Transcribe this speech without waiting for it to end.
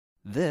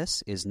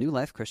This is New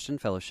Life Christian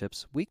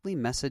Fellowship's weekly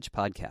message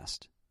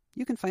podcast.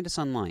 You can find us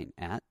online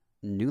at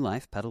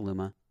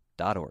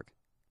newlifepetaluma.org.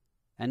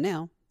 And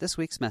now, this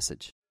week's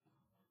message.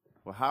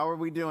 Well, how are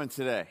we doing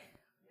today?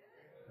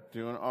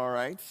 Doing all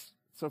right.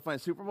 So funny,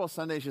 Super Bowl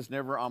Sunday is just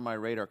never on my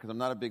radar because I'm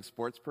not a big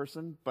sports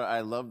person, but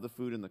I love the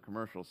food and the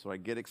commercials, so I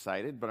get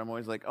excited, but I'm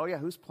always like, oh yeah,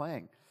 who's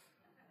playing?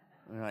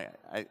 And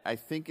I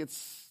think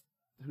it's,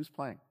 who's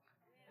playing?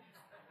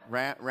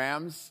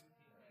 Rams?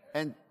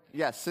 And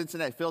yes,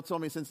 Cincinnati. Phil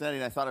told me Cincinnati,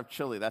 and I thought of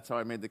chili. That's how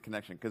I made the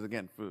connection, because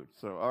again, food.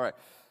 So, all right.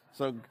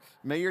 So,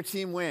 may your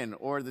team win,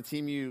 or the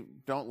team you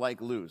don't like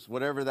lose,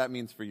 whatever that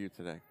means for you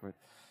today. But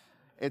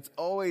it's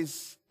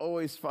always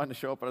fun to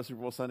show up on a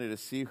Super Bowl Sunday to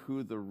see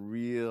who the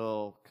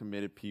real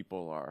committed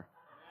people are,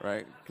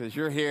 right? Because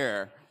you're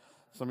here.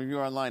 Some of you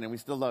are online, and we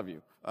still love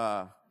you.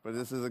 But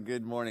this is a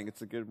good morning.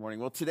 It's a good morning.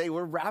 Well, today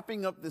we're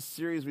wrapping up this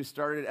series we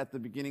started at the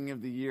beginning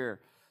of the year,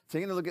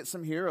 taking a look at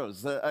some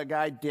heroes, a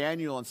guy,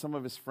 Daniel, and some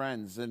of his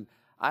friends. And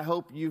I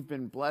hope you've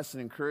been blessed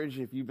and encouraged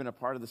if you've been a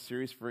part of the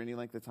series for any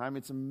length of time.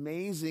 It's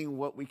amazing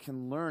what we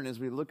can learn as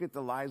we look at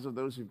the lives of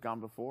those who've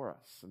gone before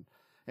us.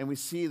 And we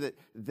see that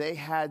they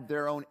had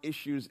their own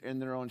issues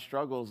and their own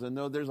struggles. And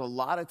though there's a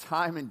lot of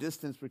time and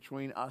distance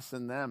between us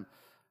and them,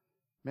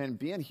 man,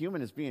 being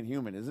human is being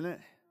human, isn't it?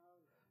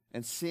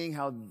 And seeing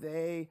how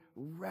they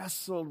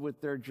wrestled with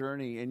their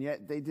journey, and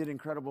yet they did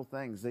incredible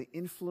things. They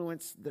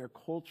influenced their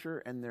culture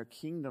and their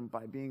kingdom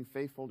by being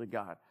faithful to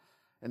God.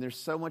 And there's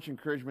so much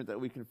encouragement that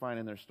we can find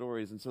in their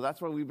stories. And so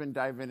that's why we've been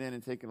diving in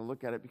and taking a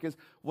look at it. Because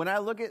when I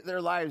look at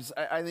their lives,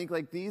 I think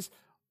like these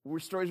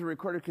stories were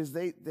recorded because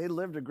they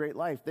lived a great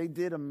life. They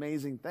did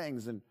amazing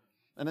things. And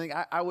I think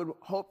I would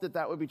hope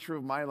that would be true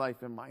of my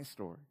life and my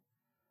story.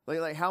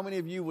 Like how many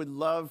of you would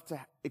love to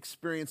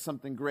experience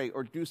something great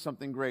or do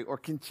something great or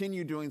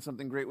continue doing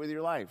something great with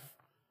your life?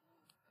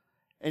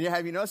 And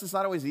have you noticed it's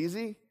not always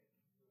easy?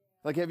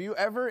 Like, have you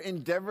ever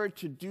endeavored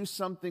to do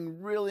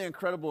something really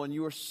incredible and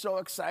you were so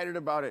excited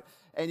about it,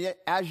 and yet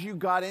as you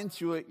got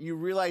into it, you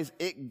realized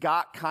it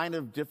got kind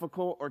of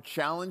difficult or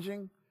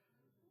challenging?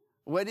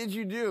 What did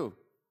you do?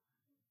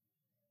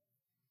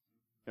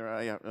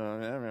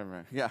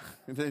 Yeah.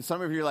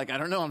 Some of you are like, I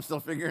don't know, I'm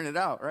still figuring it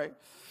out, right?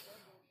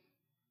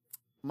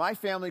 My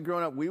family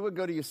growing up, we would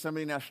go to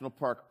Yosemite National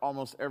Park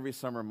almost every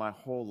summer my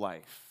whole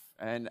life.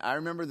 And I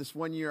remember this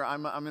one year,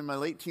 I'm in my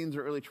late teens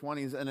or early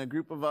 20s, and a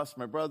group of us,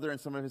 my brother and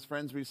some of his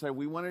friends, we decided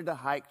we wanted to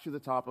hike to the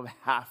top of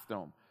Half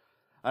Dome.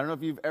 I don't know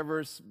if you've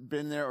ever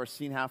been there or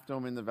seen Half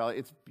Dome in the valley.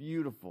 It's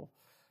beautiful.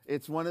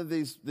 It's one of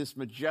this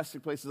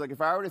majestic places. Like if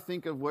I were to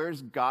think of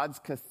where's God's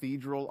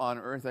cathedral on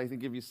earth, I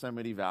think of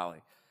Yosemite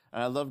Valley.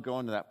 And I love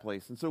going to that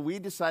place. And so we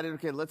decided,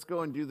 okay, let's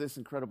go and do this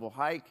incredible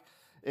hike.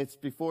 It's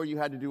before you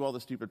had to do all the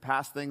stupid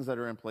pass things that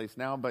are in place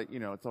now, but,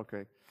 it's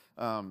okay.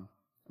 I'm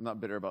not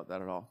bitter about that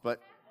at all.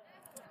 But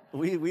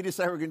we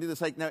decided we're going to do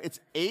this hike. Now, it's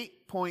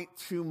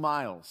 8.2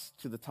 miles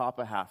to the top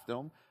of Half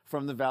Dome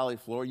from the valley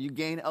floor. You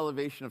gain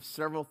elevation of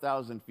several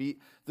thousand feet.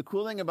 The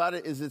cool thing about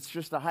it is it's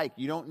just a hike.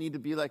 You don't need to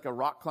be like a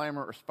rock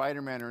climber or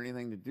Spider-Man or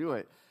anything to do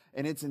it.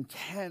 And it's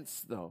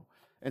intense, though.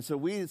 And so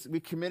we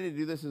committed to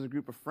do this as a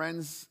group of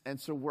friends. And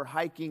so we're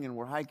hiking and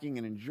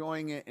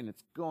enjoying it, and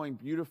it's going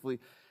beautifully.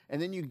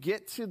 And then you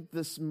get to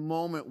this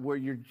moment where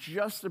you're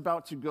just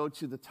about to go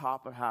to the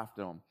top of Half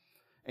Dome,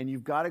 and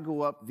you've got to go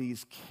up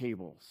these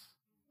cables.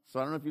 So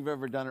I don't know if you've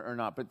ever done it or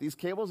not, but these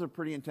cables are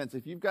pretty intense.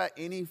 If you've got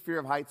any fear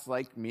of heights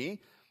like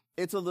me,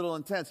 it's a little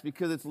intense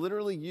because it's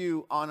literally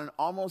you on an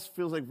almost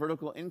feels like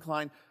vertical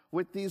incline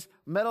with these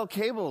metal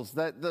cables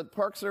that the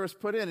Park Service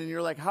put in, and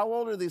you're like, how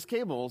old are these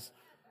cables?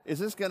 Is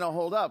this going to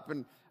hold up?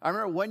 And I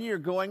remember one year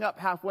going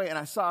up halfway, and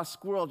I saw a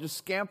squirrel just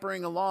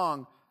scampering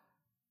along,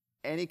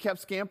 and he kept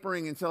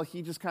scampering until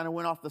he just kind of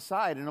went off the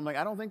side. And I'm like,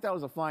 I don't think that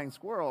was a flying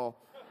squirrel.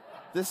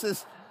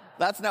 That's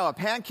now a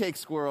pancake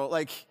squirrel.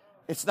 Like,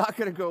 it's not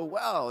going to go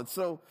well. And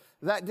so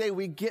that day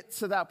we get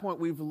to that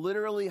point. We've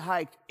literally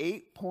hiked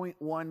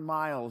 8.1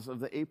 miles of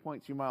the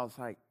 8.2 miles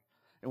hike.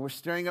 And we're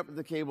staring up at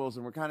the cables,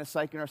 and we're kind of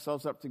psyching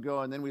ourselves up to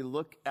go. And then we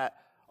look at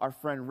our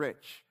friend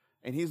Rich,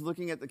 and he's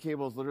looking at the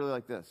cables literally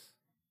like this.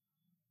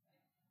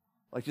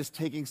 Like just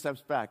taking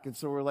steps back. And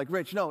so we're like,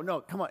 Rich,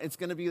 no, come on. It's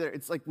going to be there.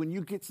 It's like when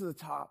you get to the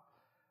top,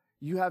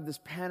 you have this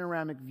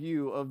panoramic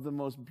view of the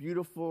most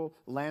beautiful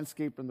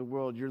landscape in the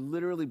world. You're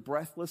literally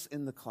breathless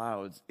in the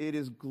clouds. It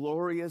is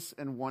glorious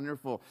and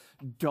wonderful.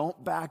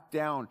 Don't back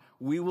down.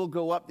 We will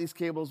go up these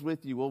cables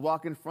with you. We'll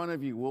walk in front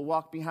of you. We'll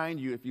walk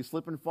behind you. If you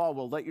slip and fall,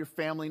 we'll let your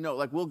family know.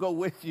 Like, we'll go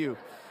with you.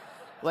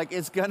 Like,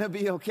 it's going to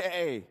be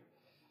okay.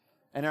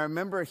 And I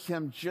remember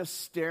him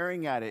just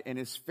staring at it, and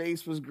his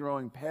face was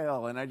growing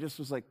pale. And I just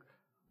was like,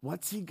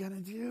 what's he going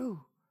to do?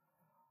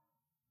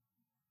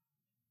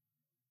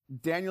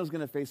 Daniel's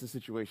going to face a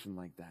situation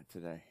like that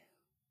today.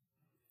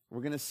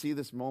 We're going to see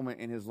this moment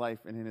in his life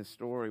and in his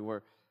story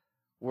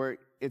where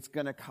it's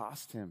going to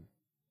cost him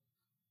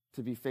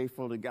to be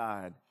faithful to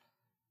God.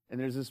 And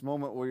there's this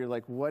moment where you're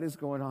like, what is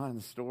going on in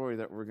the story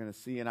that we're going to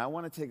see? And I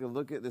want to take a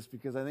look at this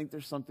because I think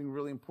there's something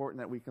really important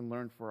that we can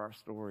learn for our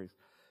stories.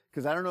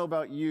 Because I don't know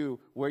about you,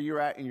 where you're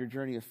at in your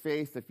journey of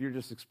faith, if you're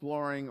just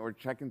exploring or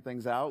checking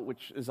things out,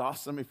 which is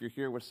awesome. If you're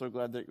here, we're so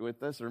glad that you're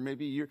with us. Or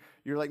maybe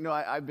you're like, no,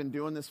 I've been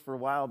doing this for a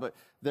while, but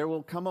there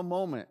will come a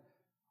moment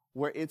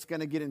where it's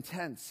going to get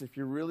intense if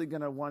you're really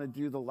going to want to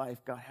do the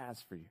life God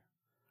has for you.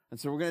 And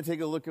so we're going to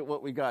take a look at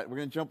what we got. We're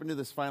going to jump into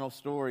this final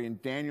story in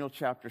Daniel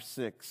chapter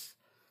 6.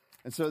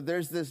 And so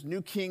there's this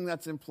new king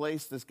that's in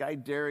place, this guy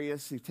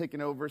Darius. He's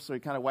taken over, so he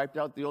kind of wiped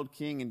out the old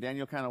king, and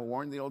Daniel kind of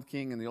warned the old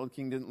king, and the old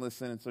king didn't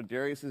listen, and so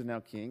Darius is now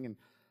king. And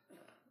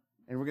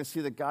we're going to see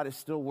that God is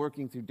still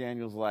working through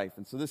Daniel's life.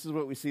 And so this is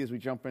what we see as we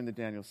jump into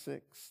Daniel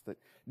 6, that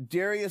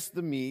Darius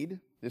the Mede,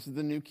 this is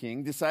the new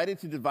king, decided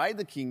to divide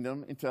the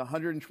kingdom into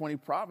 120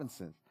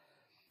 provinces.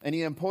 And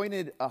he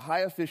appointed a high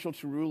official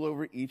to rule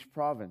over each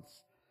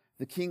province.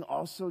 The king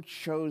also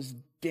chose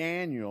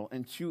Daniel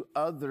and 2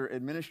 other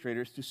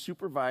administrators to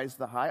supervise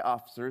the high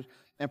officers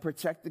and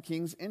protect the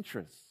king's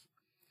interests.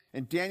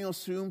 And Daniel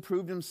soon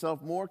proved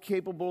himself more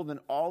capable than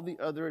all the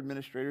other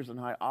administrators and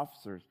high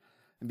officers.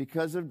 And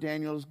because of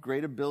Daniel's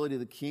great ability,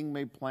 the king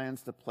made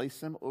plans to place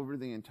him over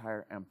the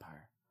entire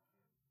empire.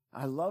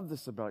 I love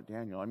this about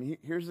Daniel. I mean,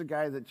 here's a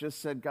guy that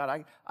just said,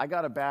 God, I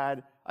got a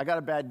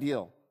bad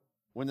deal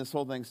when this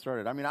whole thing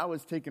started. I mean, I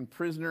was taken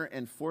prisoner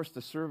and forced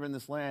to serve in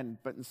this land,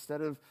 but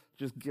instead of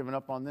just giving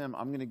up on them,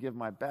 I'm going to give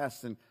my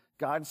best. And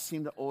God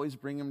seemed to always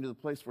bring him to the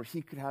place where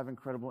he could have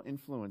incredible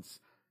influence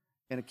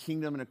in a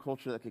kingdom and a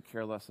culture that could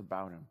care less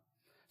about him.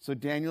 So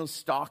Daniel's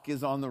stock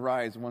is on the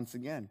rise once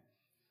again.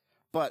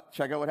 But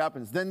check out what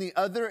happens. Then the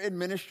other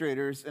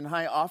administrators and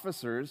high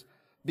officers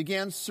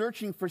began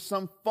searching for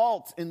some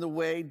fault in the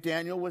way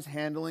Daniel was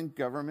handling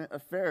government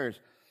affairs,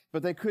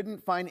 but they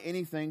couldn't find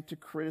anything to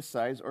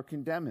criticize or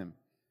condemn him.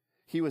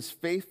 He was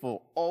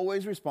faithful,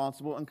 always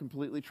responsible, and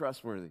completely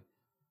trustworthy.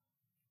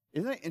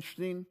 Isn't it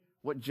interesting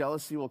what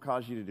jealousy will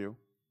cause you to do?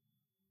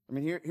 I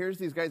mean, here's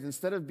these guys,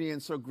 instead of being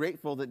so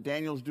grateful that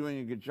Daniel's doing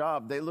a good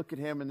job, they look at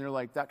him and they're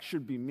like, that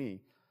should be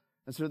me.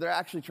 And so they're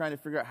actually trying to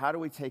figure out, how do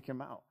we take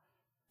him out?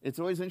 It's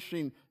always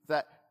interesting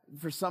that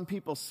for some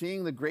people,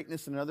 seeing the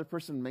greatness in another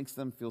person makes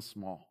them feel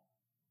small.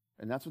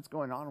 And that's what's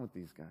going on with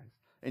these guys.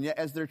 And yet,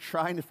 as they're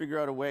trying to figure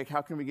out a way,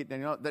 how can we get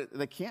Daniel out?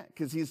 They can't,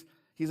 because he's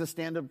a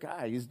stand-up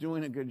guy. He's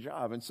doing a good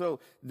job. And so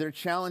their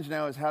challenge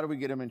now is, how do we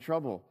get him in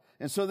trouble?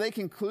 And so they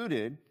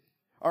concluded,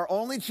 our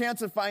only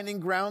chance of finding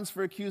grounds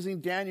for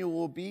accusing Daniel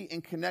will be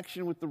in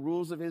connection with the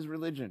rules of his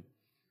religion.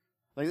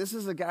 Like, this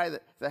is a guy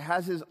that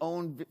has his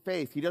own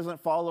faith. He doesn't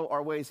follow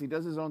our ways. He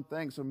does his own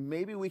thing. So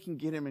maybe we can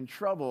get him in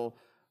trouble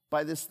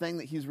by this thing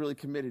that he's really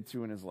committed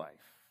to in his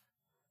life.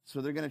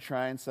 So they're going to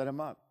try and set him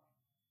up.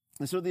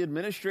 And so the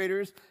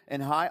administrators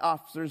and high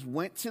officers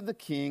went to the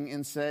king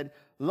and said,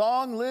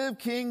 long live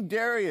King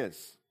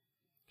Darius.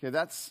 Okay,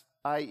 that's,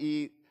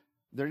 i.e.,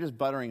 they're just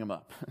buttering him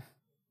up.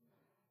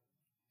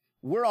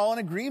 We're all in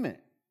agreement.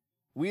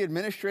 We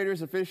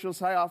administrators, officials,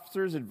 high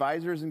officers,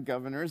 advisors, and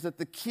governors, that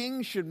the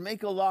king should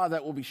make a law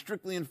that will be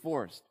strictly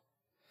enforced.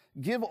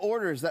 Give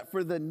orders that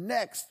for the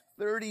next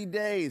 30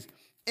 days,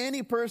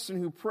 any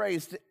person who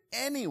prays to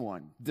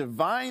anyone,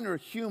 divine or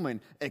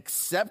human,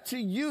 except to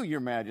you, your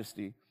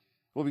majesty,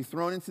 will be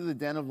thrown into the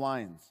den of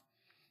lions.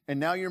 And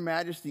now, your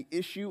majesty,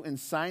 issue and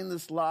sign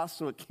this law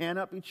so it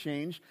cannot be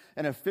changed,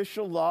 an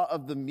official law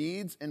of the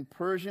Medes and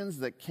Persians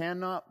that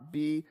cannot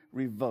be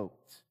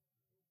revoked.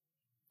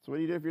 So what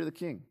do you do if you're the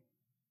king?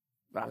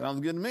 That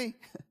sounds good to me.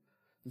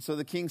 And so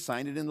the king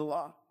signed it into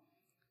law.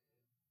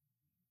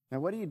 Now,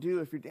 what do you do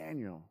if you're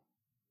Daniel?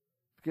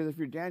 Because if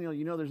you're Daniel,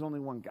 you know there's only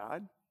one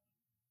God.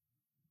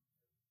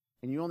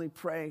 And you only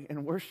pray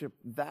and worship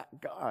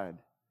that God.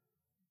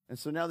 And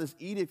so now this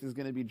edict is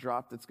going to be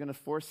dropped that's going to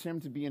force him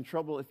to be in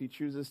trouble if he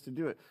chooses to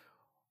do it.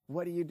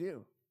 What do you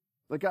do?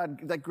 Like, God,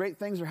 like, great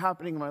things are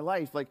happening in my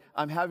life. Like,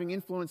 I'm having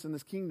influence in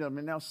this kingdom,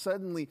 and now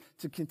suddenly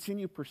to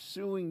continue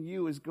pursuing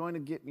you is going to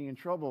get me in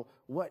trouble.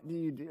 What do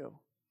you do?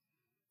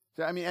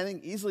 So, I mean, I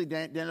think easily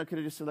Daniel could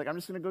have just said, like, I'm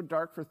just going to go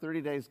dark for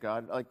 30 days,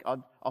 God. Like,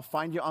 I'll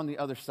find you on the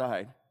other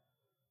side.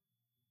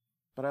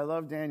 But I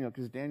love Daniel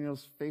because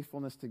Daniel's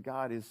faithfulness to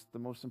God is the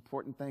most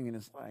important thing in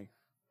his life.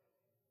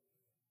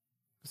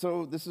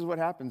 So this is what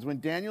happens. When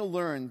Daniel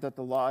learned that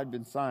the law had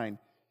been signed,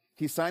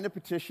 he signed a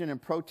petition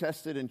and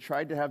protested and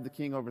tried to have the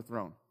king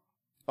overthrown.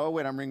 Oh,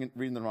 wait, I'm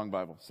reading the wrong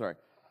Bible. Sorry.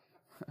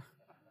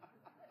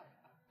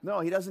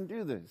 No, he doesn't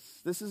do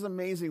this. This is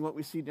amazing what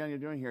we see Daniel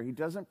doing here. He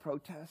doesn't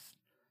protest.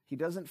 He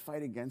doesn't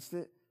fight against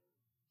it.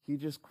 He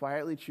just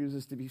quietly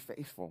chooses to be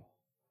faithful.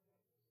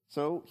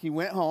 So he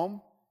went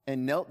home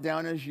and knelt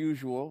down as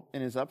usual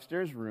in his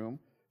upstairs room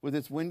with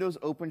its windows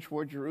open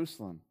toward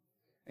Jerusalem.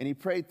 And he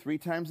prayed 3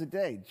 times a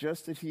day,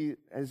 just as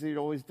he'd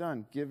always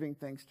done, giving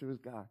thanks to his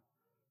God.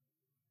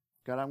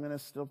 God, I'm going to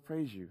still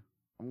praise you.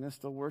 I'm going to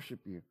still worship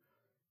you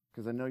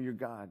because I know you're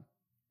God,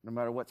 no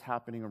matter what's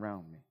happening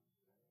around me.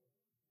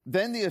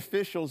 Then the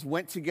officials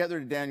went together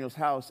to Daniel's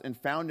house and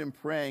found him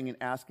praying and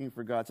asking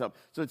for God's help.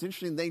 So it's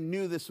interesting, they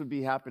knew this would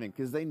be happening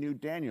because they knew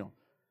Daniel.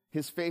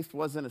 His faith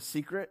wasn't a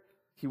secret.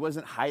 He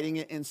wasn't hiding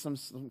it in some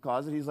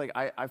closet. He's like,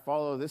 I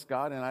follow this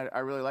God and I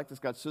really like this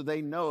God. So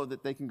they know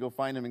that they can go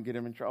find him and get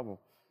him in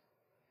trouble.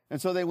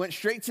 And so they went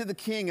straight to the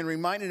king and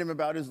reminded him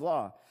about his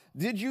law.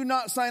 Did you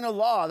not sign a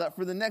law that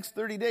for the next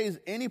 30 days,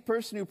 any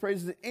person who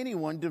praises to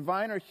anyone,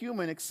 divine or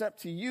human,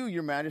 except to you,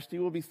 your majesty,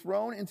 will be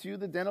thrown into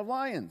the den of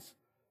lions?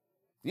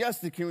 Yes,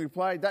 the king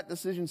replied, that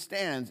decision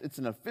stands. It's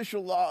an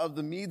official law of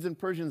the Medes and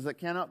Persians that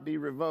cannot be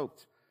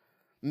revoked.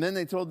 And then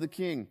they told the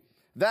king,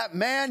 that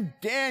man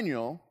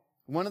Daniel,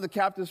 one of the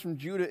captives from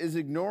Judah, is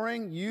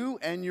ignoring you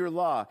and your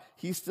law.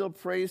 He still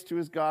prays to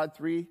his God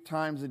 3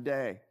 times a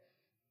day.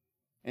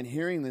 And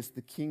hearing this,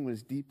 the king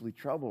was deeply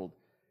troubled,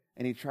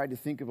 and he tried to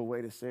think of a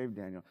way to save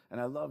Daniel.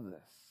 And I love this.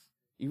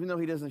 Even though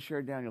he doesn't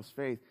share Daniel's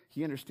faith,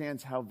 he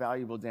understands how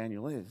valuable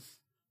Daniel is.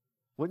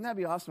 Wouldn't that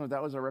be awesome if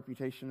that was our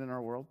reputation in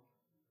our world?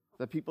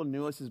 That people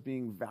knew us as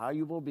being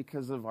valuable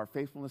because of our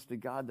faithfulness to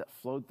God that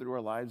flowed through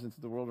our lives into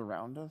the world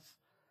around us.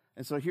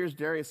 And so here's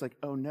Darius like,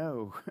 oh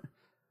no,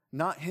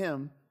 not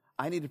him.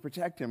 I need to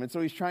protect him. And so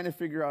he's trying to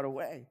figure out a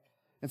way.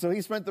 And so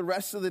he spent the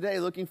rest of the day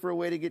looking for a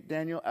way to get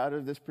Daniel out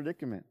of this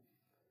predicament.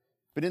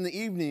 But in the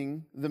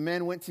evening, the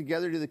men went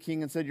together to the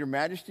king and said, Your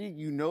Majesty,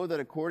 you know that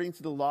according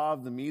to the law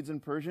of the Medes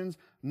and Persians,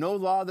 no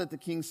law that the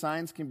king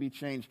signs can be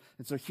changed.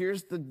 And so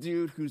here's the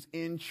dude who's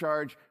in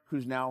charge,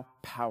 who's now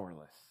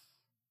powerless.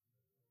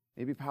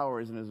 Maybe power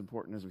isn't as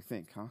important as we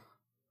think, huh?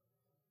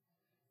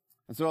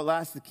 And so at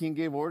last the king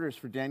gave orders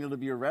for Daniel to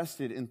be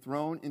arrested and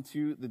thrown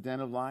into the den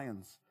of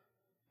lions.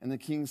 And the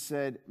king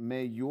said,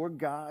 May your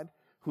God,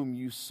 whom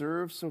you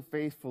serve so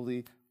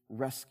faithfully,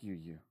 rescue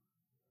you.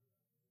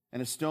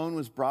 And a stone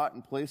was brought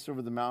and placed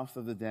over the mouth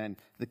of the den.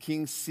 The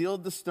king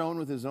sealed the stone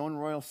with his own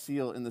royal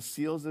seal and the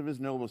seals of his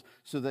nobles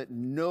so that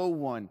no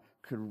one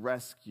could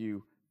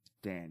rescue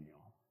Daniel.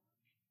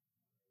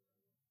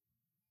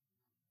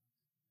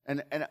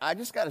 And I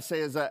just got to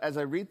say, as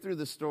I read through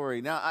the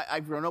story, now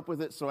I've grown up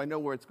with it, so I know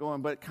where it's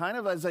going, but kind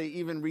of as I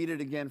even read it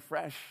again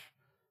fresh,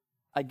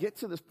 I get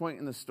to this point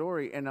in the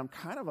story, and I'm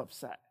kind of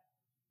upset.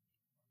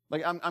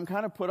 Like, I'm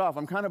kind of put off.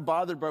 I'm kind of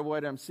bothered by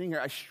what I'm seeing here.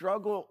 I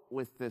struggle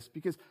with this,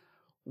 because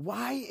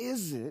why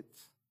is it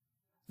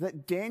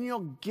that Daniel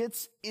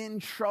gets in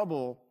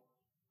trouble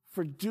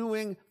for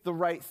doing the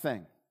right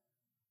thing?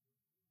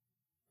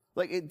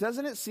 Like,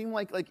 doesn't it seem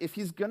like if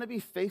he's going to be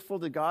faithful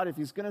to God, if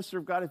he's going to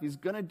serve God, if he's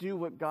going to do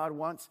what God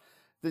wants,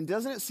 then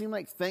doesn't it seem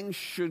like things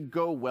should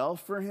go well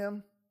for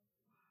him?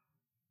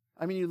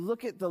 I mean, you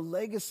look at the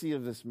legacy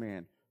of this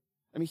man.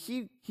 I mean,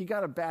 he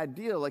got a bad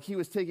deal. Like, he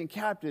was taken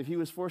captive. He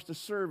was forced to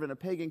serve in a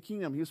pagan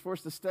kingdom. He was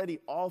forced to study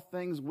all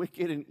things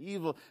wicked and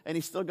evil, and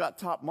he still got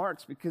top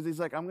marks because he's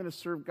like, I'm going to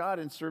serve God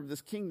and serve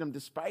this kingdom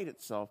despite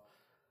itself.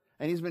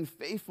 And he's been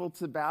faithful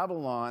to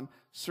Babylon,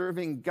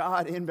 serving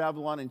God in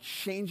Babylon and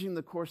changing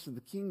the course of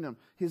the kingdom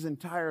his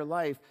entire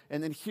life.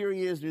 And then here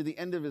he is near the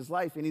end of his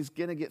life, and he's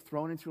going to get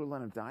thrown into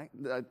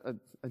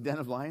a den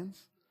of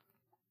lions.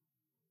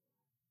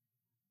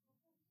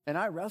 And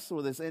I wrestle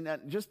with this. And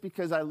just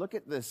because I look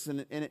at this,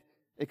 and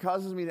it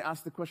causes me to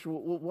ask the question,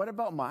 well, what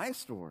about my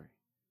story?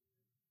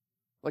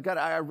 Like, God,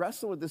 I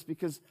wrestle with this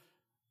because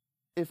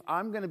if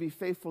I'm going to be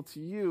faithful to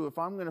you, if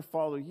I'm going to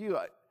follow you,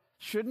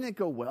 shouldn't it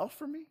go well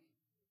for me?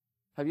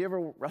 Have you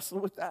ever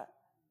wrestled with that?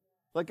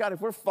 Like, God,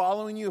 if we're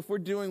following you, if we're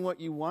doing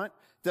what you want,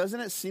 doesn't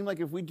it seem like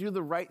if we do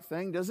the right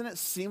thing, doesn't it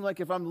seem like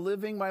if I'm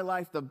living my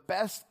life the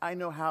best I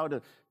know how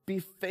to be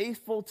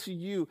faithful to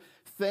you,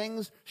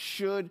 things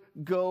should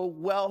go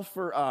well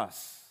for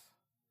us?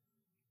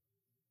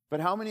 But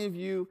how many of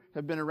you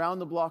have been around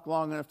the block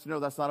long enough to know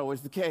that's not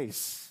always the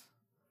case?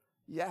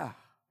 Yeah.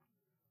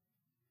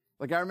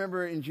 Like, I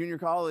remember in junior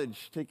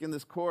college taking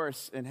this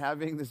course and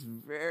having this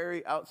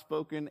very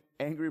outspoken,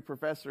 angry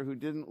professor who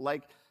didn't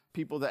like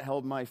people that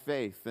held my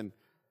faith. And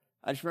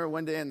I just remember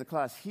one day in the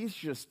class, he's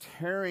just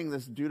tearing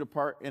this dude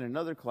apart in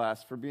another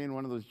class for being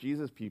one of those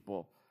Jesus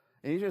people.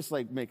 And he's just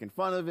like making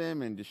fun of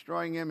him and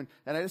destroying him.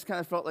 And I just kind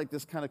of felt like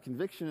this kind of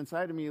conviction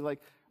inside of me, like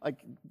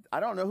I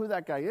don't know who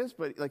that guy is,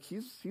 but like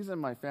he's in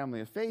my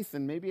family of faith,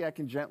 and maybe I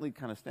can gently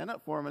kind of stand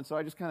up for him. And so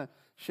I just kind of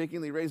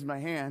shakingly raised my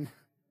hand.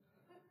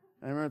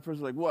 And I remember the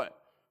person was like, what?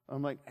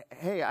 I'm like,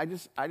 hey, I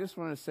just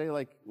want to say,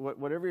 like,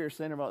 whatever you're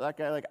saying about that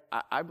guy, like,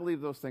 I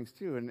believe those things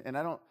too. And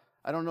I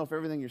don't know if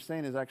everything you're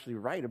saying is actually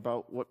right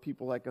about what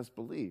people like us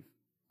believe.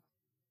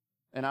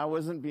 And I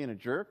wasn't being a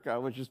jerk. I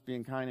was just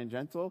being kind and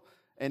gentle.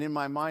 And in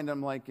my mind,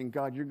 I'm like, and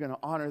God, you're going to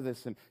honor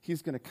this, and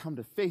he's going to come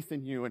to faith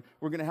in you, and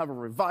we're going to have a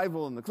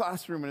revival in the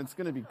classroom, and it's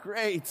going to be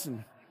great.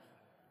 And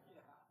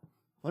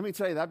let me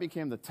tell you, that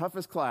became the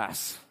toughest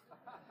class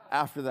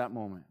after that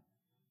moment.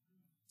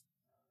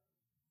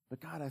 But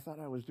God, I thought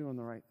I was doing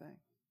the right thing.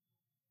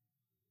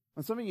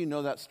 And some of you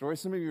know that story.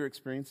 Some of you are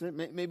experiencing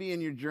it. Maybe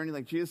in your journey,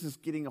 like Jesus is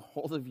getting a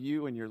hold of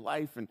you and your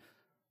life and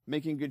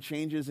making good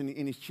changes, and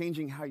he's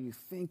changing how you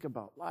think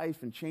about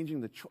life and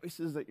changing the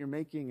choices that you're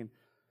making.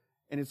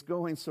 And it's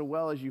going so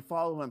well as you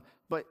follow him.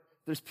 But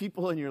there's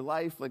people in your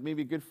life, like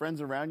maybe good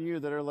friends around you,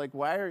 that are like,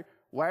 why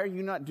are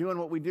you not doing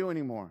what we do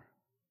anymore?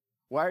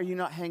 Why are you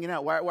not hanging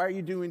out? Why are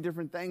you doing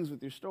different things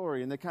with your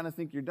story? And they kind of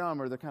think you're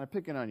dumb, or they're kind of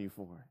picking on you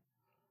for it.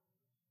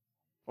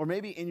 Or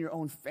maybe in your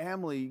own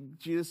family,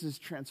 Jesus is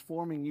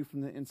transforming you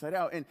from the inside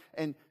out.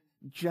 And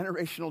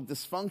generational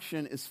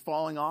dysfunction is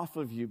falling off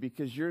of you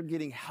because you're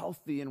getting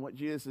healthy in what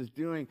Jesus is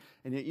doing,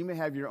 and yet you may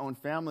have your own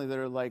family that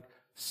are like,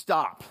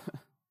 stop.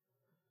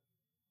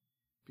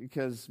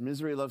 Because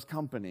misery loves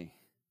company.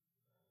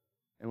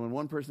 And when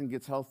one person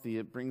gets healthy,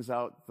 it brings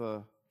out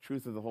the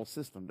truth of the whole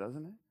system,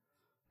 doesn't it?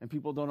 And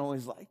people don't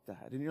always like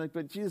that. And you're like,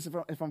 but Jesus,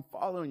 if I'm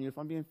following you, if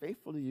I'm being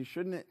faithful to you,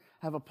 shouldn't it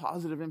have a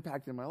positive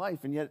impact in my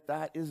life? And yet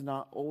that is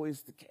not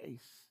always the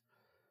case.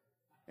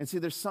 And see,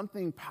 there's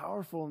something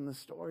powerful in the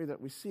story that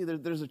we see.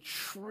 There's a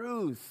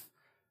truth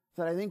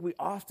that I think we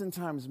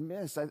oftentimes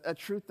miss, a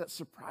truth that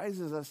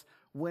surprises us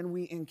when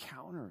we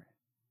encounter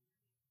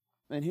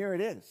it. And here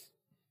it is.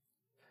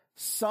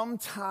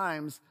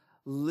 Sometimes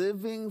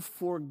living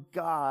for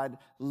God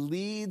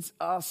leads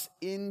us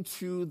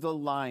into the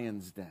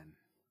lion's den.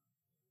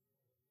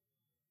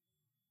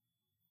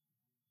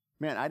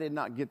 Man, I did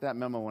not get that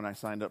memo when I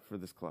signed up for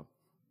this club.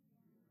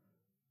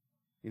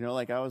 You know,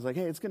 like I was like,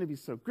 hey, it's going to be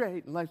so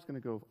great, and life's going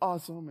to go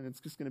awesome, and it's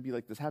just going to be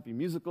like this happy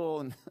musical,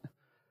 and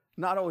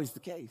not always the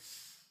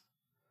case.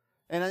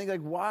 And I think,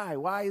 like, why?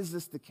 Why is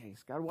this the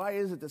case? God, why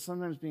is it that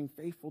sometimes being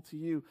faithful to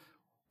you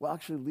will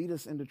actually lead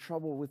us into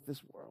trouble with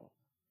this world?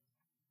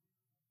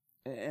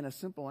 And a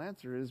simple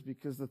answer is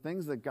because the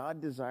things that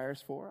God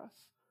desires for us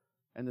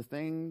and the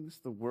things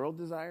the world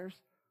desires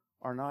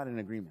are not in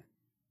agreement.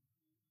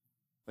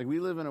 Like, we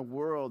live in a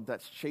world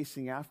that's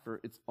chasing after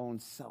its own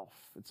self,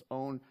 its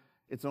own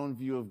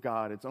view of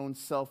God, its own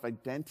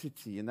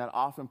self-identity, and that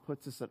often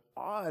puts us at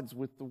odds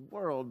with the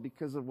world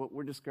because of what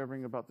we're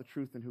discovering about the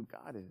truth and who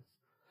God is.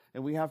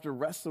 And we have to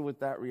wrestle with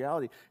that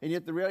reality. And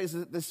yet the reality is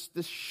that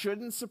this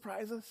shouldn't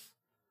surprise us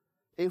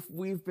if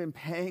we've been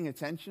paying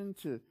attention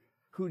to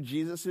who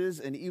Jesus is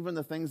and even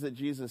the things that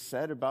Jesus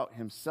said about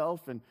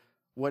himself and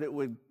what it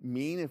would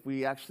mean if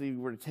we actually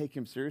were to take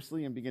him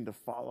seriously and begin to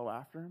follow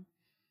after him.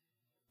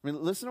 I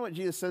mean, listen to what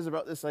Jesus says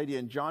about this idea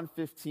in John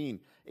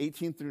 15,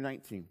 18 through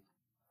 19.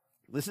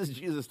 This is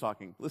Jesus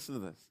talking. Listen to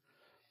this.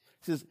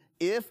 He says,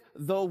 if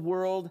the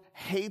world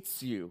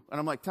hates you, and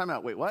I'm like, time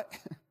out, wait, what?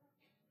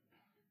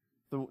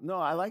 No,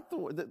 I like the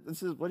word.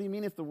 This is, what do you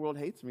mean if the world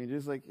hates me?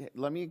 Just like,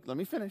 let me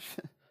finish.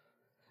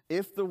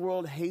 If the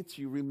world hates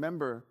you,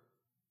 remember,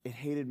 it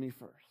hated me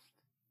first.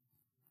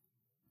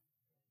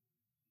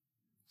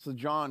 So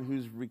John,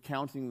 who's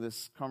recounting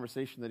this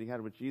conversation that he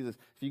had with Jesus,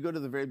 if you go to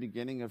the very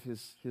beginning of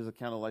his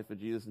account of life of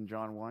Jesus in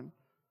John 1,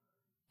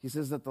 he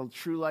says that the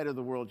true light of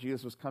the world,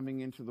 Jesus, was coming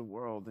into the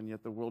world, and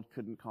yet the world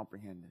couldn't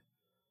comprehend it.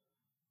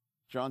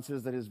 John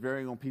says that his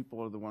very own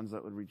people are the ones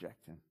that would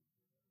reject him.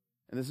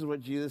 And this is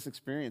what Jesus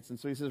experienced. And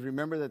so he says,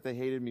 remember that they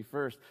hated me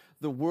first.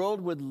 The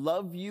world would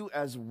love you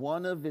as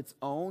one of its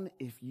own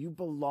if you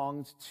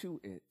belonged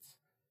to it.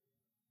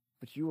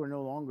 But you are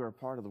no longer a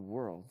part of the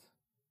world.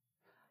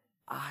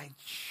 I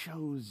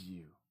chose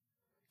you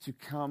to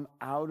come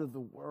out of the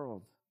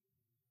world,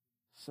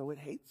 so it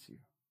hates you.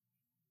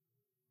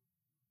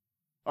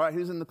 All right,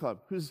 who's in the club?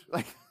 Who's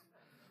like,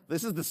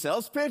 this is the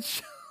sales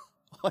pitch?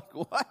 Like,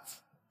 what?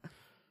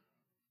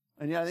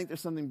 And yeah, I think there's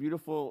something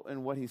beautiful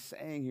in what he's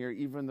saying here,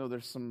 even though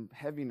there's some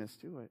heaviness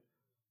to it.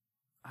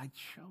 I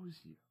chose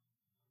you.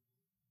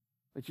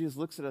 But Jesus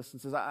looks at us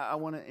and says, I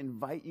want to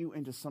invite you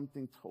into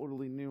something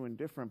totally new and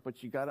different,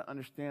 but you got to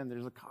understand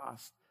there's a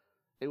cost.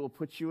 It will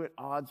put you at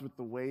odds with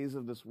the ways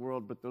of this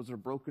world, but those are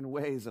broken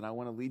ways, and I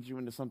want to lead you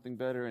into something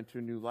better, into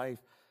a new life.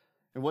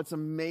 And what's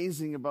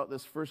amazing about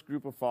this first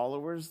group of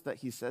followers that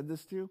he said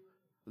this to,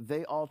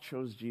 they all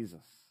chose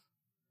Jesus.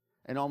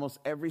 And almost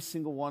every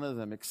single one of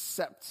them,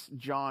 except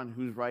John,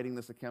 who's writing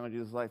this account of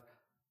Jesus' life,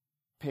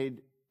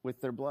 paid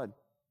with their blood.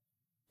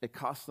 It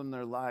cost them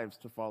their lives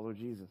to follow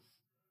Jesus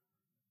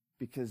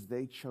because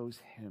they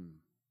chose him.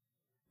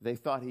 They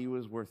thought he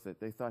was worth it.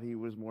 They thought he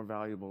was more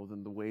valuable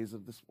than the ways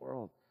of this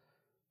world.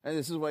 And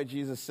this is why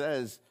Jesus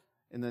says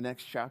in the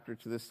next chapter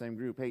to this same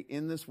group, hey,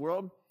 in this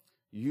world,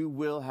 you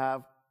will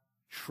have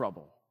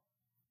trouble.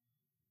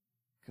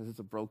 Because it's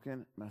a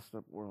broken, messed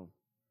up world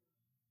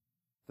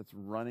that's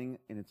running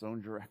in its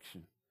own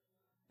direction.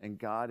 And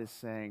God is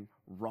saying,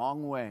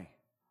 wrong way.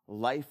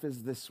 Life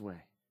is this way.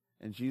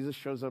 And Jesus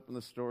shows up in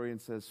the story and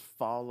says,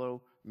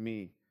 follow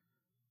me.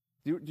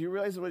 Do you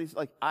realize what he's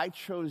like? I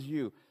chose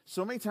you.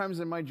 So many times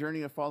in my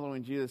journey of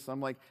following Jesus,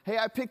 I'm like, hey,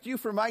 I picked you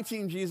for my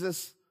team,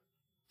 Jesus.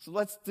 So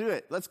let's do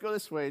it. Let's go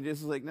this way. And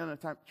Jesus is like, no,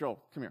 time.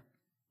 Joel, come here.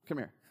 Come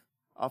here.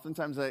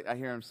 Oftentimes I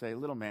hear him say,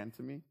 little man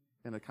to me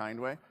in a kind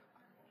way.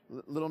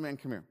 Little man,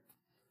 come here.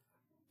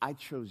 I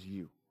chose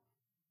you.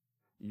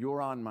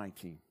 You're on my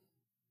team.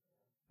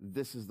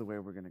 This is the way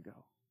we're going to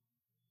go.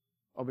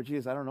 Oh, but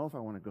Jesus, I don't know if I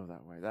want to go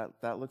that way.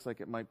 That looks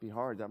like it might be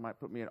hard. That might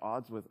put me at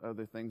odds with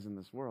other things in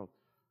this world.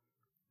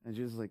 And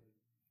Jesus is like,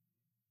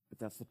 but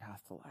that's the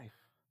path to life.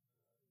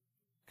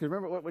 Because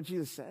remember what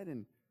Jesus said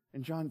in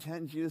John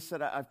 10, Jesus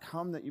said, I've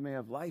come that you may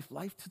have life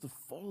to the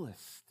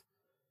fullest.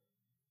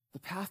 The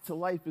path to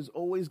life is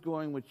always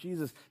going with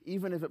Jesus,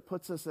 even if it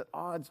puts us at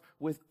odds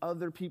with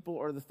other people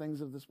or the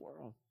things of this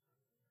world.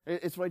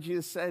 It's why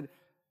Jesus said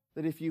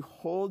that if you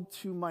hold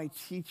to my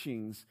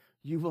teachings,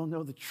 you will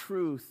know the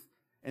truth,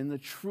 and the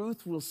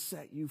truth will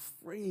set you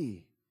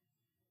free.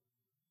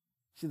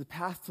 See, the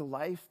path to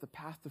life, the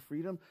path to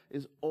freedom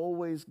is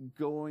always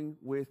going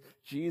with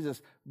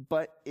Jesus,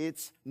 but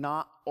it's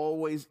not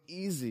always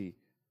easy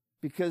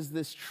because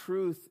this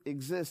truth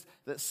exists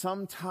that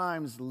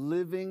sometimes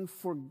living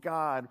for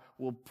God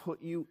will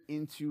put you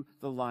into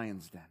the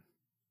lion's den.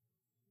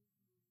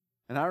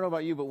 And I don't know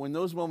about you, but when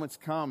those moments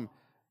come,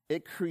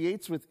 it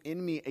creates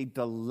within me a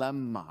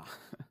dilemma.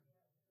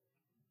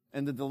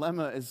 And the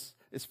dilemma is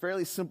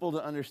fairly simple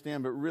to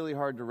understand, but really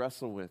hard to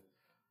wrestle with.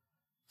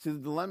 See, the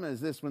dilemma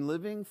is this: when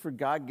living for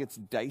God gets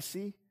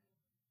dicey,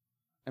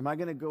 am I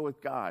going to go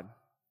with God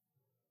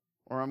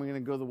or am I going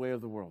to go the way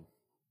of the world?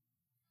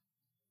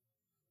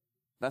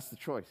 That's the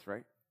choice,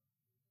 right?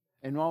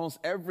 And almost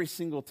every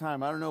single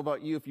time, I don't know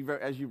about you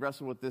as you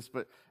wrestle with this,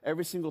 but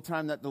every single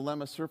time that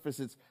dilemma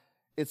surfaces,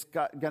 it's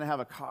going to have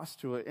a cost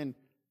to it. And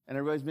I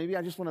realize maybe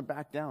I just want to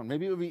back down.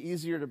 Maybe it would be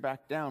easier to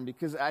back down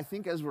because I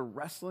think as we're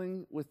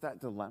wrestling with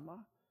that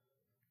dilemma,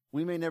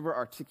 we may never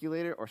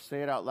articulate it or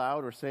say it out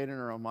loud or say it in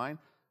our own mind.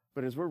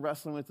 But as we're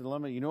wrestling with the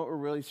dilemma, you know what we're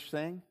really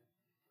saying?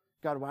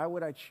 God, why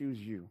would I choose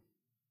you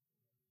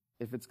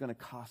if it's going to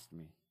cost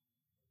me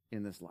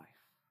in this life?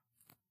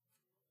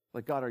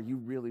 Like, God, are you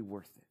really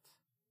worth it?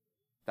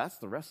 That's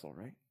the wrestle,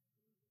 right?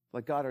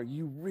 Like, God, are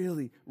you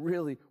really,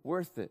 really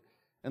worth it?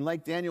 And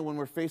like Daniel, when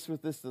we're faced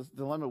with this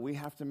dilemma, we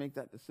have to make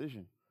that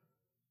decision.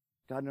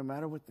 God, no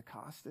matter what the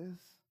cost is,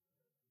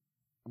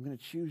 I'm going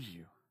to choose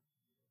you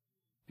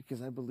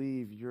because I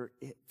believe you're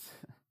it.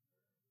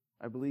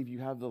 I believe you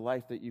have the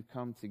life that you've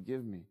come to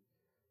give me.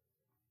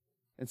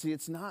 And see,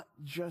 it's not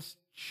just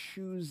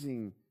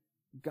choosing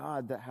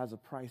God that has a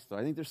price, though.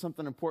 I think there's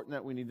something important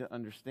that we need to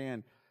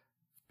understand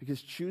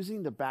because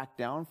choosing to back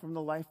down from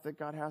the life that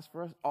God has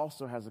for us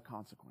also has a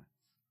consequence.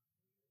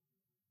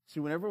 See,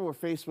 whenever we're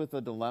faced with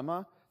a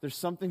dilemma, there's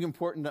something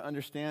important to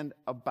understand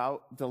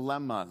about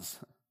dilemmas.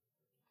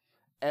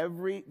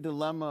 Every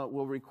dilemma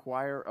will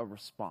require a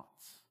response.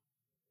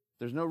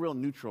 There's no real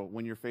neutral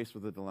when you're faced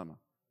with a dilemma.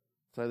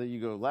 So either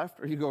you go left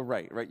or you go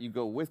right? You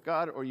go with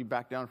God or you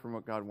back down from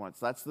what God wants.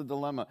 That's the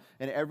dilemma.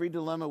 And every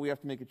dilemma, we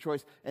have to make a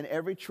choice. And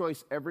every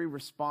choice, every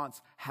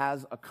response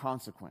has a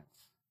consequence.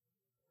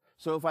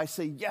 So if I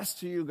say yes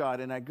to you, God,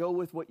 and I go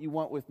with what you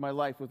want with my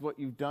life, with what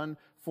you've done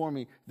for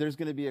me, there's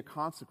going to be a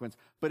consequence.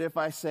 But if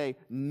I say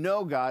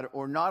no, God,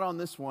 or not on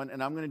this one,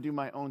 and I'm going to do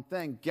my own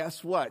thing,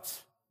 guess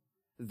what?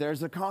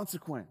 There's a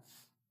consequence.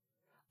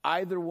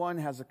 Either one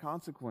has a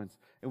consequence,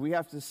 and we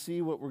have to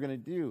see what we're going to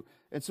do.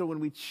 And so when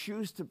we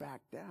choose to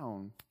back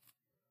down,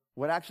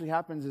 what actually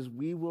happens is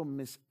we will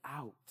miss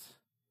out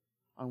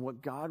on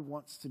what God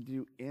wants to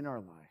do in our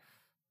life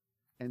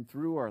and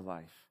through our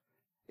life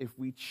if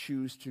we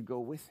choose to go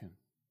with him.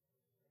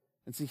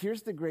 And see,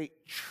 here's the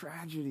great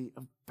tragedy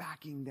of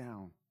backing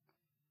down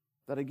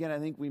that, again, I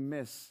think we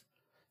miss.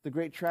 The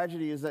great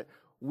tragedy is that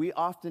we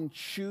often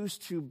choose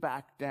to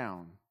back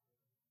down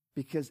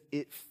because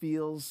it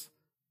feels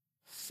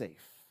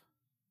safe.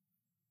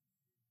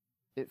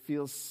 It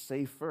feels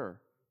safer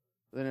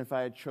than if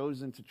I had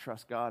chosen to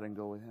trust God and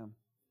go with him.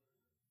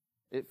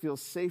 It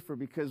feels safer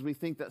because we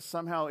think that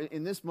somehow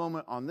in this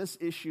moment, on this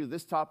issue,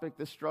 this topic,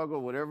 this struggle,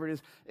 whatever it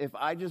is, if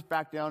I just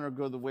back down or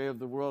go the way of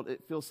the world,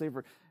 it feels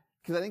safer.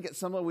 Because I think at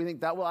some level we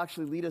think that will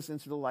actually lead us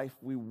into the life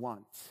we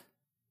want.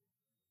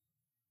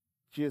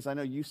 Jesus, I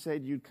know you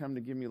said you'd come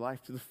to give me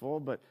life to the full,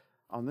 but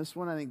on this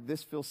one, I think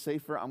this feels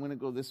safer. I'm going to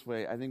go this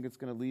way. I think it's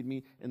going to lead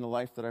me in the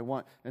life that I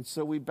want. And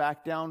so we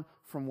back down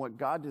from what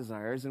God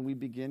desires and we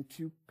begin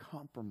to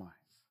compromise.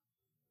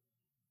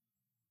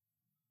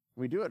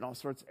 We do it in all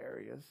sorts of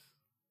areas.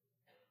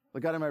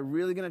 Like, God, am I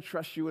really going to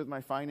trust you with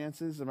my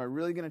finances? Am I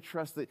really going to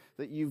trust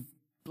that you've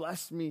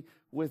blessed me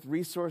with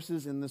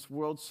resources in this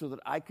world so that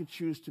I could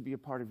choose to be a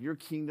part of your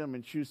kingdom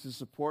and choose to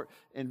support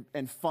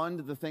and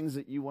fund the things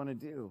that you want to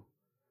do?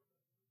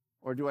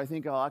 Or do I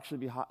think I'll actually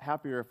be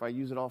happier if I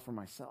use it all for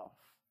myself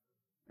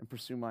and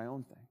pursue my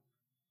own thing?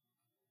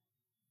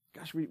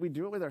 Gosh, we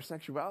do it with our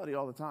sexuality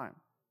all the time.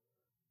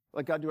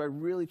 Like, God, do I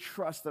really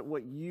trust that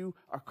what you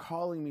are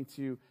calling me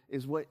to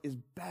is what is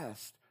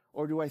best?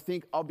 Or do I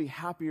think I'll be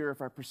happier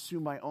if I pursue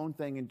my own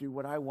thing and do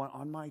what I want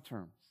on my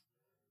terms?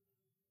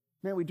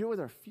 Man, we do it with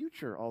our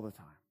future all the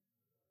time.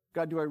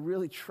 God, do I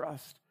really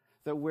trust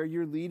that where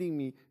you're leading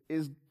me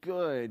is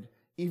good,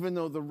 even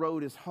though the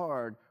road is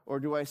hard? Or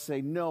do I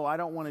say, no, I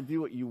don't want to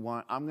do what you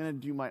want. I'm going to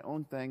do my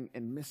own thing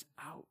and miss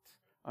out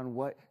on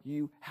what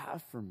you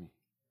have for me?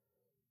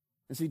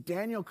 And see,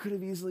 Daniel could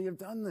have easily have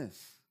done this.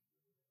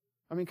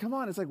 I mean, come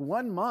on, it's like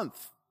 1 month.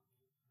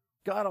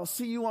 God, I'll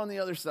see you on the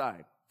other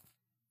side.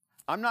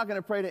 I'm not going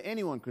to pray to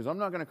anyone because I'm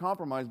not going to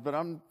compromise, but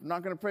I'm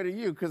not going to pray to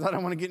you because I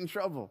don't want to get in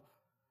trouble.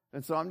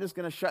 And so I'm just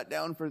going to shut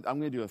down I'm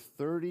going to do a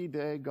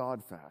 30-day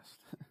God fast.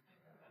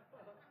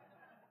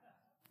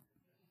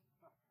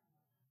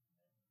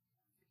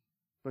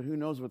 But who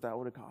knows what that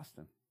would have cost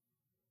him.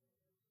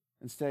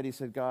 Instead, he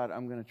said, God,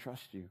 I'm going to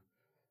trust you.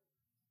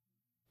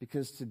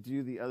 Because to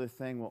do the other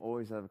thing will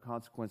always have a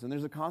consequence. And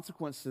there's a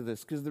consequence to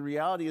this, because the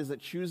reality is that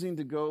choosing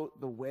to go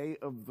the way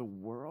of the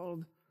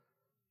world,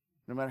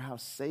 no matter how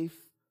safe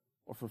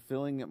or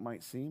fulfilling it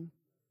might seem,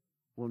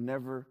 will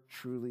never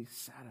truly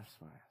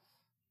satisfy us.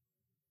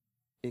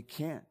 It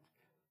can't.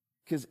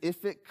 Because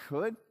if it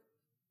could,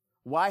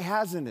 why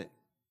hasn't it?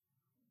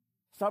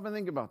 Stop and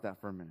think about that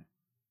for a minute.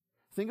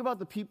 Think about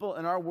the people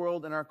in our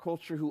world and our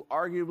culture who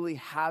arguably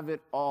have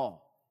it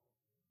all.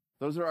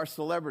 Those are our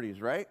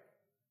celebrities, right?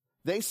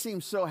 They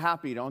seem so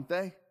happy, don't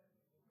they?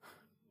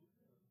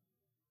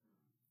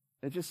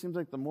 It just seems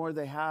like the more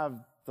they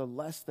have, the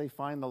less they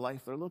find the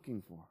life they're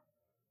looking for.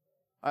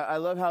 I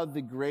love how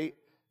the great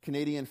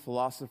Canadian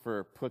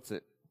philosopher puts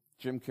it,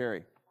 Jim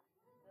Carrey.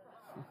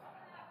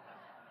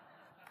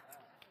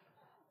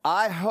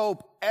 I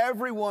hope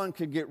everyone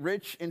could get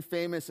rich and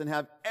famous and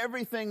have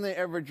everything they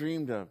ever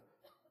dreamed of,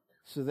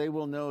 so they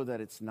will know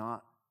that it's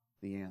not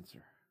the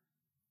answer.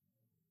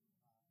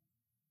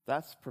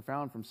 That's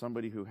profound from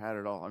somebody who had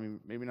it all. I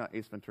mean, maybe not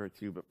Ace Ventura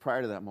 2, but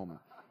prior to that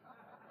moment,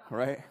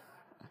 right?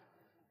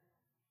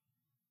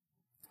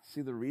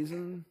 See, the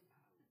reason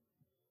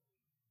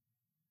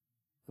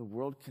the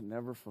world can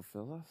never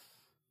fulfill us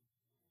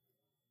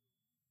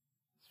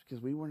is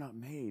because we were not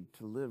made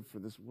to live for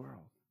this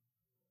world.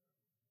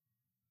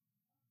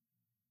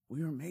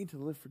 We were made to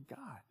live for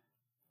God.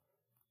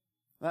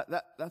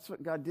 That's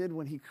what God did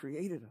when he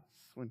created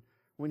us,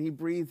 when he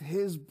breathed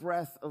his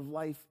breath of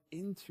life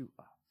into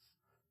us.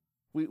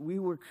 We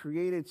were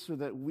created so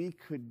that we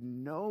could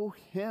know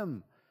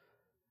him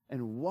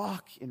and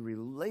walk in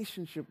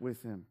relationship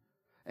with him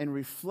and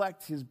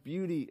reflect his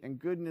beauty and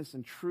goodness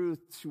and truth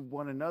to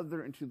one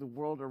another and to the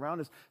world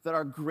around us. That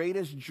our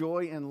greatest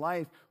joy in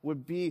life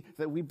would be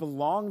that we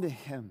belong to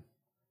him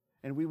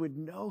and we would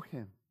know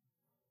him.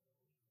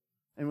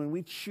 And when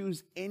we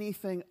choose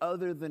anything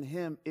other than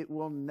him, it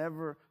will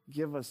never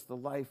give us the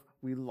life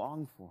we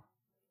long for.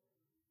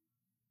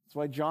 That's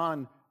why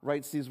John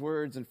writes these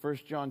words in 1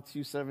 John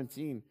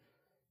 2:17.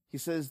 He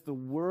says, the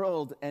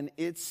world and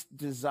its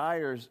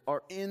desires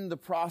are in the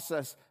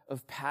process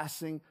of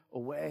passing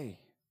away.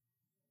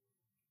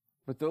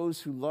 But those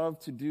who love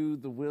to do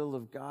the will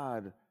of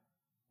God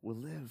will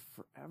live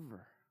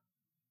forever.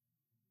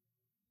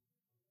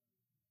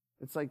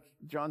 It's like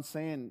John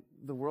saying,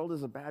 the world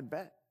is a bad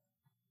bet.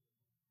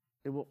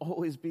 It will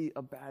always be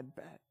a bad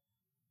bet.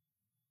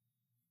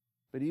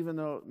 But even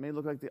though it may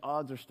look like the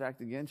odds are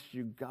stacked against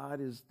you, God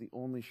is the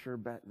only sure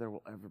bet there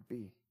will ever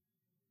be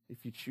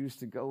if you choose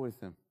to go with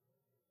him.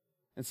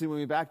 And see, when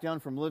we back down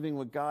from living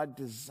what God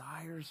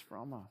desires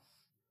from us,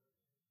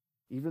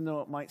 even though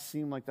it might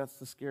seem like that's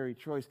the scary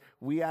choice,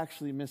 we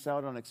actually miss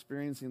out on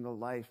experiencing the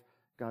life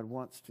God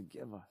wants to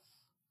give us.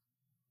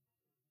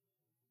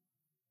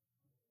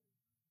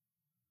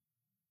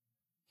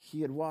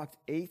 He had walked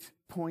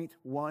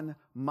 8.1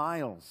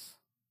 miles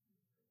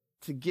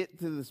to get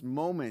to this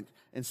moment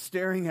and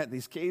staring at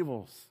these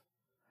cables.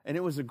 And it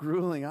was a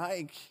grueling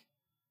hike.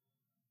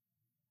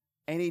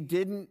 And he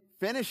didn't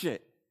finish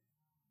it.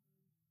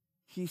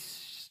 He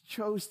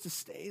chose to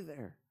stay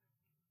there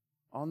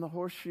on the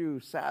horseshoe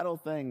saddle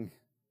thing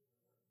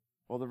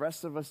while the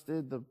rest of us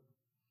did the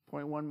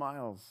 0.1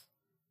 miles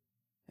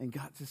and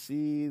got to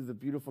see the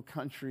beautiful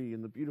country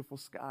and the beautiful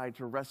sky,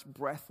 to rest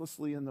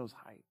breathlessly in those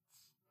heights.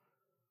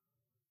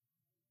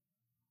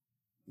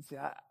 You see,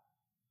 I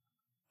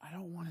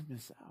don't want to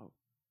miss out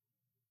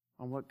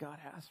on what God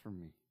has for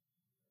me.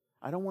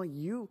 I don't want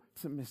you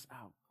to miss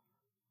out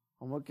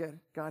on what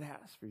God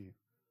has for you.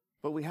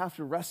 But we have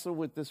to wrestle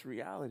with this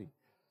reality.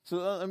 So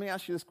let me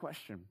ask you this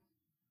question.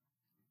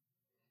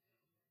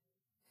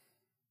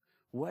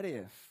 What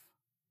if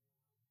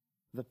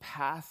the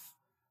path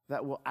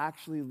that will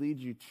actually lead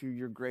you to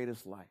your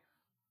greatest life,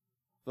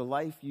 the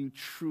life you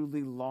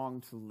truly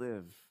long to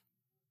live,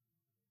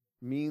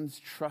 means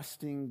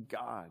trusting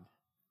God,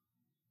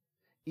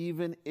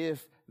 even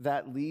if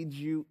that leads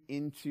you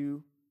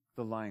into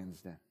the lion's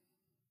den?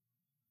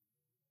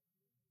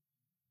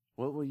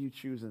 What will you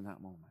choose in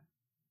that moment?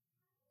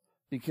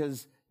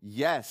 Because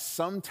yes,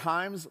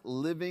 sometimes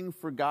living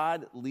for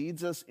God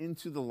leads us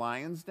into the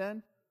lion's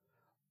den,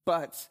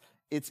 but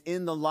it's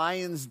in the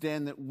lion's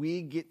den that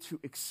we get to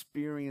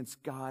experience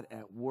God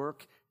at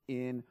work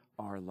in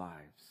our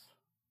lives.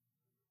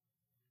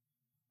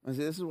 And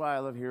see, this is why I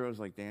love heroes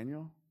like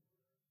Daniel,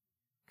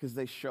 because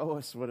they show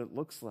us what it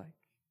looks like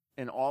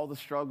and all the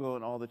struggle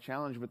and all the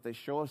challenge, but they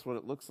show us what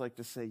it looks like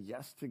to say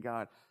yes to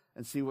God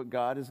and see what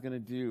God is going to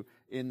do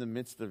in the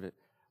midst of it,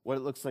 what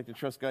it looks like to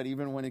trust God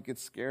even when it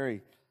gets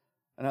scary.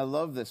 And I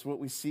love this, what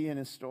we see in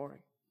his story.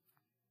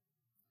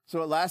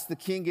 So at last the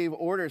king gave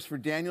orders for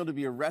Daniel to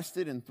be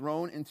arrested and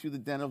thrown into the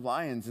den of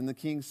lions. And the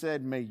king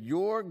said, "May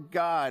your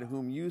God,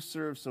 whom you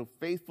serve so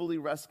faithfully,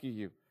 rescue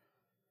you."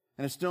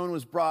 And a stone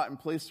was brought and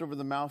placed over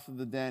the mouth of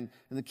the den.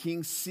 And the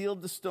king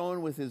sealed the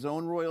stone with his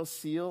own royal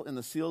seal and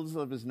the seals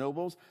of his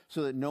nobles,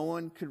 so that no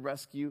one could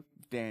rescue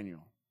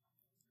Daniel.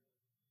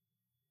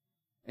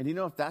 And you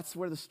know, if that's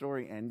where the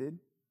story ended,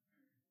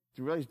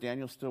 do you realize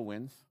Daniel still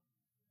wins?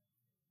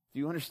 Do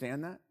you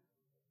understand that?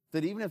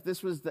 That even if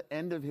this was the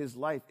end of his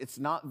life, it's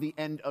not the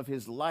end of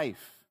his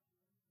life,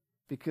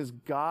 because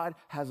God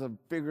has a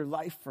bigger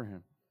life for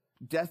him.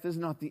 Death is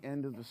not the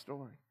end of the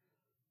story.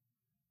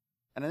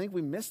 And I think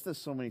we miss this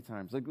so many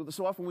times. Like,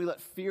 so often we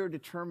let fear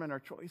determine our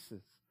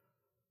choices.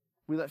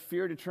 We let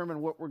fear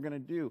determine what we're going to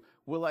do.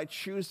 Will I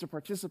choose to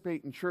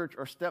participate in church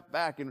or step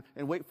back and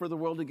wait for the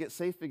world to get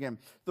safe again?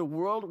 The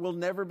world will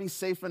never be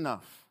safe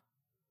enough.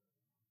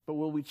 But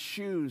will we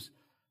choose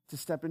to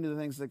step into the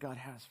things that God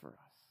has for us?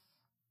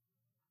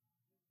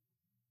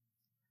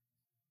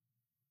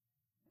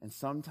 And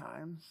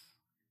sometimes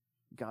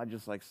God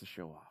just likes to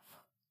show off.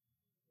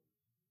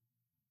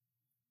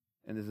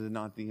 And this is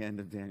not the end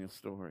of Daniel's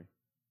story.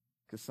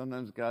 Because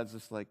sometimes God's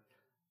just like,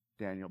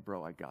 Daniel,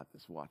 bro, I got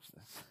this. Watch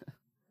this.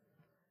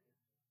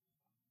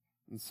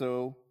 And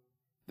so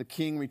the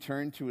king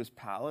returned to his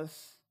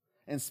palace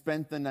and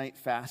spent the night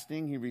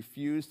fasting. He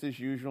refused his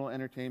usual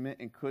entertainment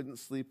and couldn't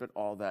sleep at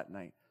all that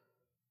night.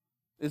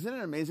 Isn't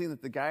it amazing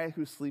that the guy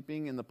who's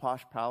sleeping in the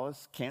posh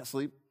palace can't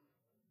sleep?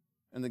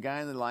 And the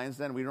guy in the lion's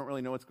den, we don't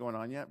really know what's going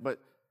on yet, but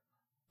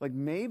like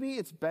maybe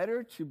it's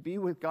better to be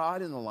with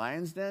God in the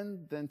lion's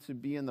den than to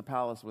be in the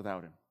palace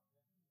without him.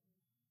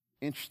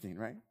 Interesting,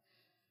 right?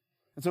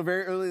 And so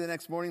very early the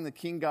next morning, the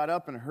king got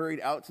up and hurried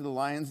out to the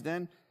lion's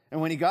den. And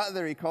when he got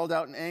there, he called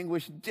out in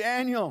anguish,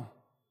 Daniel,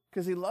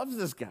 because he loves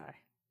this guy.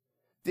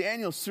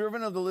 Daniel,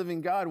 servant of the living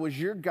God, was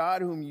your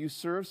God whom you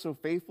serve so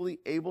faithfully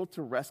able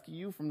to rescue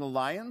you from the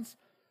lions?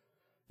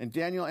 And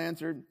Daniel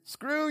answered,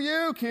 screw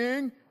you,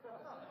 king.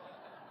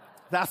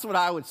 That's what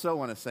I would so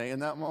want to say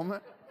in that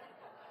moment.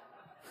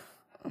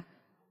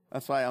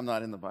 That's why I'm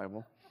not in the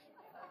Bible.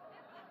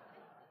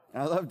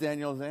 I love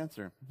Daniel's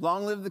answer.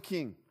 Long live the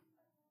king.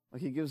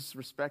 Like he gives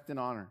respect and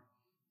honor.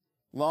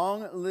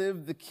 Long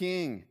live the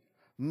king.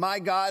 My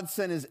God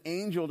sent his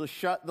angel to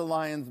shut the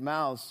lions'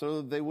 mouths so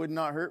that they would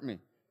not hurt me.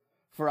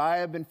 For I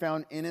have been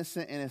found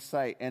innocent in his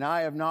sight, and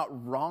I have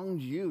not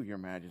wronged you, your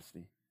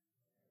majesty.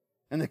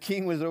 And the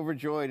king was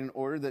overjoyed and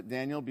ordered that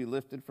Daniel be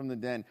lifted from the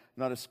den.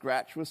 Not a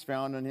scratch was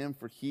found on him,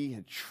 for he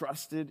had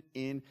trusted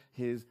in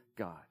his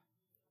God.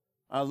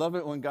 I love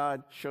it when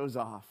God shows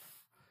off.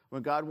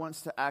 When God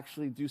wants to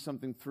actually do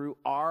something through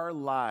our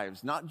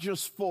lives, not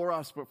just for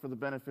us, but for the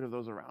benefit of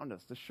those around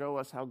us, to show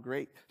us how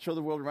great, show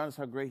the world around us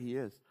how great he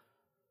is.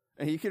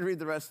 And you can read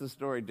the rest of the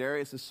story.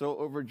 Darius is so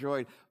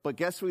overjoyed, but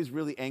guess who he's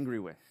really angry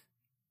with?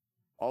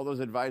 All those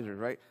advisors,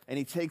 right? And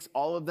he takes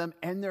all of them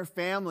and their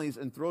families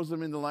and throws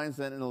them in the lion's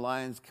den, and the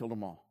lions killed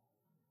them all.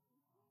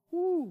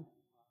 Woo!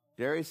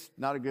 Darius,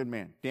 not a good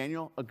man.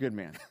 Daniel, a good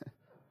man.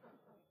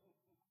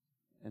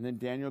 And then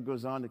Daniel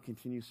goes on to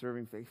continue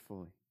serving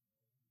faithfully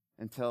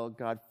until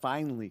God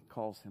finally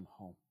calls him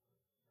home.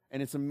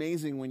 And it's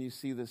amazing when you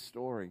see this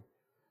story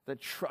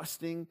that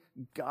trusting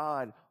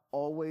God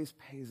always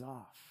pays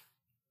off.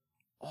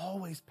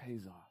 Always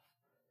pays off.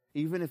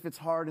 Even if it's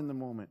hard in the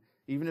moment.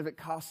 Even if it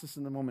costs us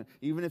in the moment.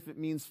 Even if it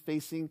means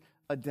facing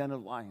a den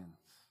of lions.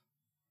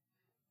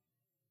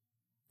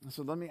 And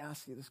so let me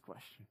ask you this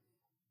question.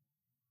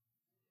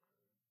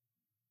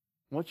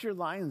 What's your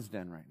lion's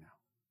den right now?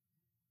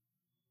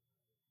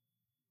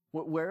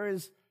 Where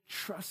is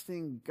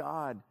trusting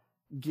God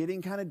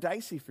getting kind of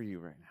dicey for you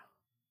right now?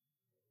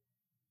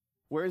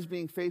 Where is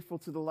being faithful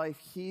to the life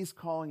he's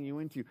calling you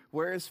into?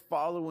 Where is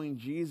following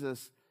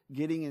Jesus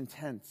getting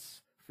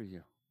intense for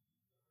you?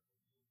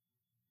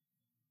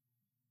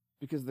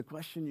 Because the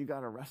question you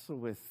got to wrestle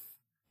with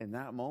in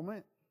that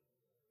moment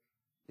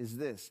is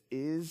this: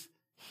 is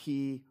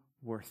he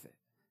worth it?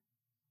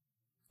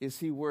 Is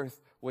he worth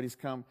what he's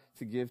come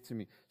to give to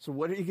me? So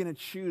what are you going to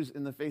choose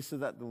in the face of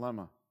that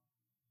dilemma?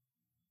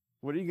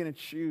 What are you going to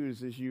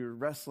choose as you're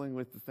wrestling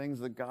with the things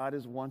that God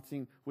is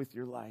wanting with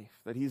your life,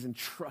 that he's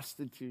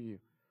entrusted to you?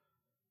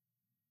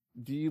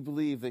 Do you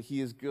believe that he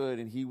is good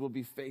and he will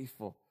be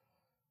faithful?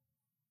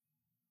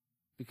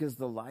 Because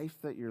the life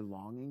that you're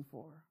longing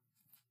for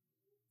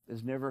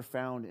is never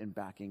found in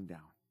backing down.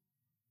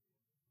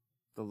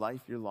 The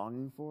life you're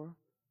longing for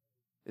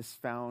is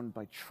found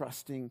by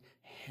trusting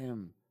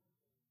him.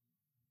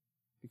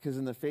 Because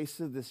in the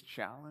face of this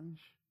challenge,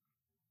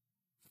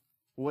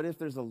 what if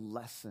there's a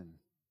lesson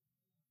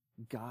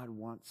God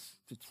wants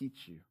to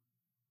teach you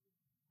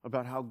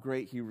about how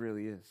great he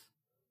really is?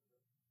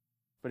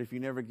 But if you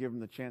never give him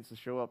the chance to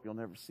show up, you'll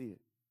never see it.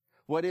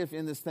 What if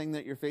in this thing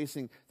that you're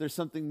facing, there's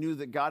something new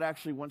that God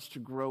actually wants to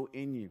grow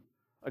in you?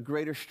 A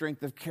greater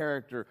strength of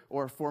character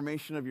or a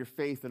formation of your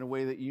faith in a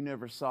way that you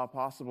never saw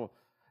possible.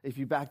 If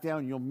you back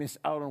down, you'll miss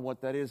out on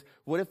what that is.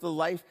 What if the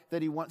life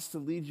that he wants to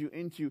lead you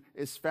into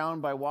is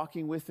found by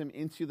walking with him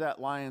into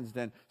that lion's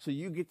den, so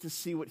you get to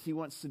see what he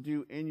wants to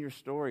do in your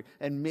story?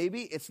 And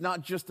maybe it's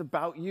not just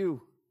about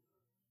you.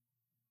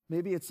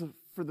 Maybe it's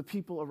for the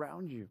people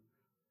around you.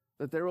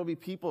 That there will be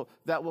people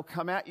that will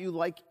come at you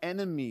like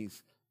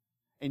enemies,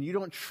 and you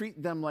don't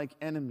treat them like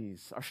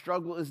enemies. Our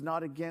struggle is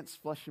not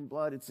against flesh and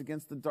blood. It's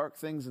against the dark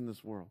things in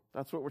this world.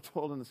 That's what we're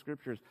told in the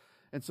scriptures.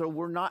 And so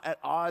we're not at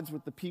odds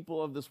with the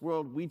people of this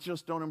world. We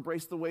just don't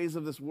embrace the ways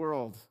of this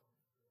world.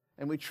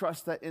 And we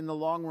trust that in the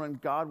long run,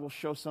 God will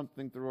show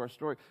something through our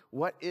story.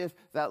 What if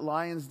that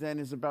lion's den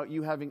is about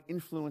you having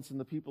influence in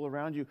the people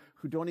around you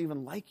who don't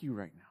even like you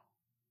right now?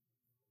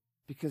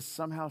 Because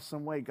somehow,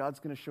 some way, God's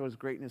going to show his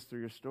greatness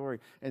through your story.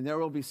 And there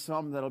will be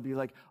some that'll be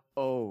like,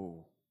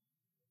 owe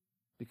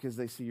because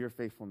they see your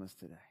faithfulness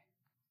today.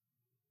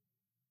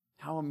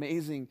 How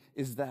amazing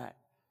is that?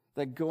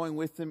 That going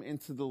with him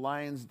into the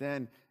lion's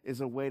den is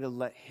a way to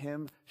let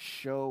him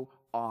show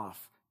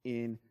off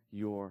in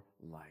your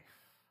life.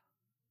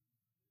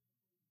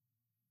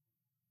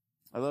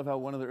 I love how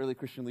one of the early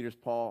Christian leaders,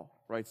 Paul,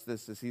 writes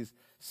this as he's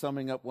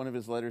summing up one of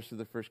his letters to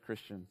the first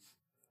Christians.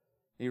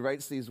 He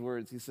writes these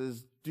words. He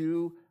says,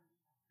 "Do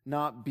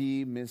not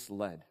be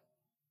misled.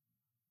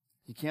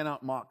 You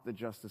cannot mock the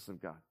justice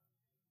of God."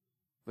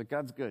 But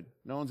God's good.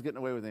 No one's getting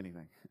away with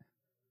anything.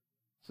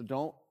 So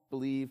don't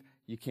believe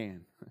you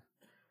can.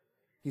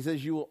 He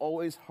says you will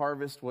always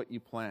harvest what you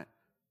plant.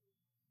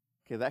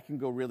 Okay, that can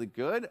go really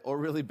good or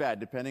really bad,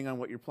 depending on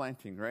what you're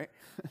planting, right?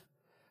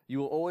 You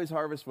will always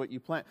harvest what you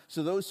plant.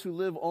 So those who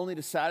live only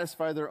to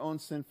satisfy their own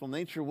sinful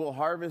nature will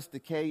harvest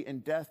decay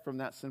and death from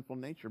that sinful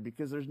nature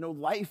because there's no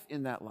life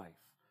in that life.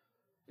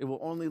 It will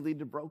only lead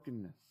to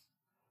brokenness.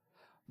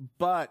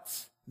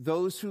 But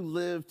those who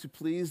live to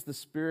please the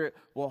Spirit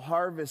will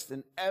harvest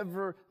an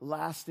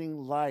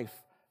everlasting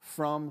life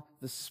from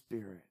the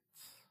Spirit.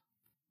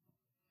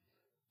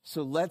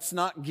 So let's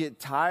not get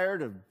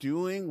tired of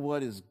doing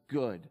what is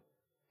good.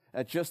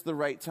 At just the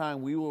right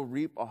time, we will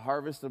reap a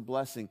harvest of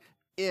blessing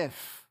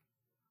if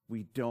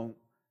we don't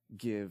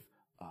give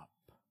up.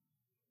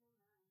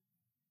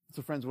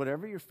 So friends,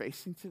 whatever you're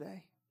facing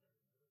today,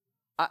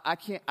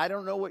 I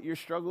don't know what your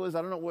struggle is.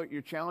 I don't know what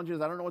your challenge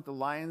is. I don't know what the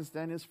lion's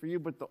den is for you,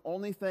 but the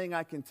only thing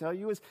I can tell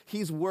you is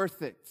he's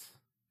worth it.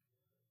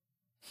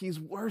 He's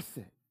worth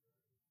it.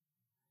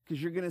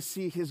 Because you're going to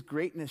see his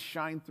greatness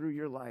shine through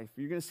your life.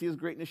 You're going to see his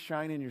greatness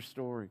shine in your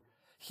story.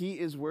 He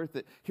is worth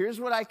it. Here's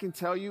what I can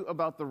tell you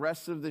about the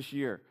rest of this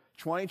year.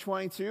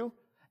 2022,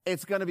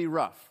 it's going to be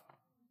rough.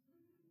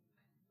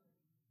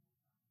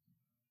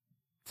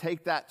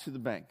 Take that to the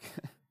bank.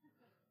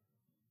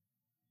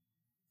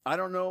 I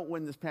don't know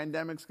when this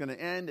pandemic's going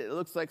to end. It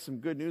looks like some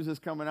good news is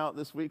coming out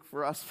this week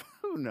for us.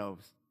 Who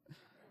knows?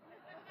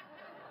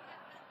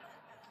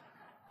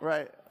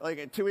 Right?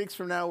 Like 2 weeks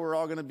from now, we're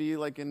all going to be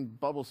like in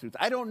bubble suits.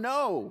 I don't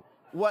know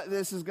what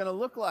this is going to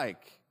look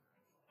like.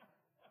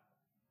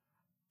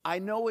 I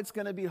know it's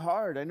going to be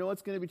hard. I know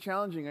it's going to be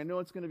challenging. I know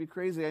it's going to be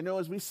crazy. I know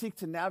as we seek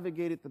to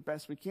navigate it the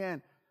best we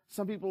can,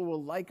 some people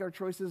will like our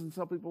choices and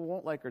some people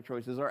won't like our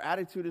choices. Our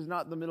attitude is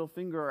not the middle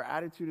finger. Our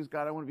attitude is,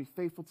 God, I want to be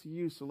faithful to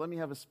you. So let me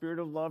have a spirit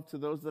of love to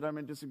those that I'm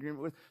in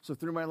disagreement with. So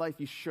through my life,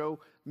 you show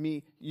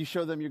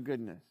them your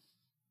goodness.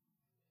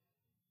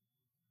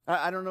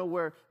 I don't know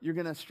where you're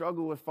going to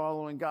struggle with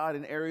following God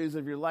in areas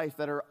of your life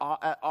that are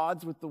at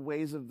odds with the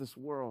ways of this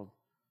world.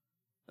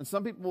 And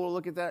some people will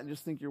look at that and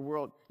just think you're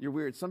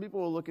weird. Some people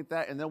will look at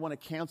that and they'll want to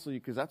cancel you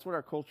because that's what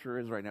our culture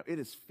is right now. It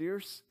is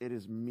fierce. It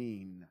is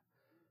mean.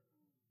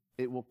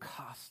 It will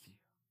cost you.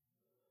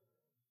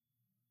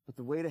 But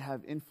the way to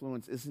have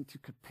influence isn't to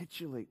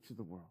capitulate to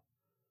the world.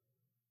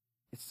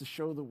 It's to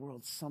show the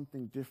world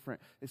something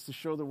different. It's to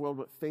show the world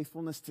what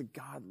faithfulness to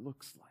God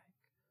looks like.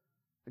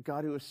 A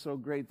God who is so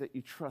great that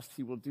you trust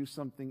he will do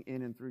something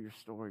in and through your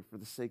story for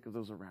the sake of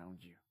those around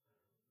you.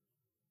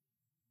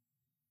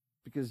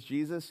 Because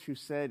Jesus, who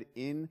said,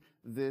 in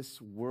this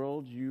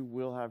world you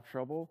will have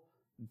trouble,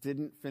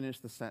 didn't finish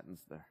the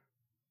sentence there.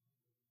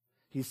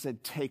 He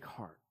said, take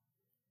heart.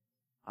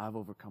 I've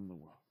overcome the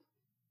world.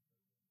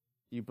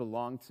 You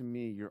belong to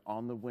me. You're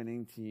on the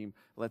winning team.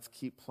 Let's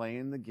keep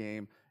playing the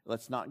game.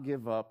 Let's not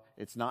give up.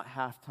 It's not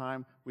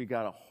halftime. We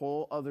got a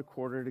whole other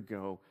quarter to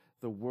go.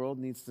 The world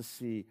needs to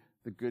see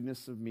the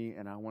goodness of me,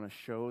 and I want to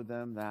show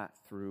them that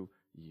through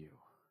you.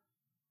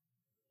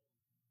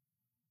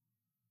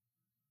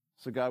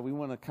 So God, we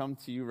want to come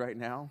to you right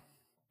now,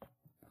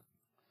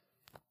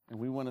 and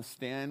we want to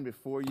stand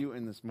before you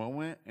in this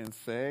moment and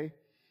say,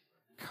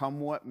 come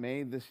what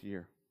may this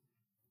year,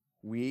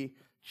 we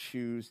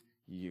choose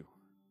you.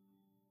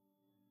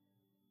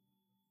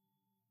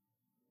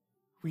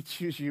 We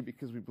choose you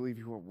because we believe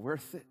you are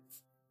worth it.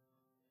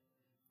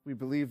 We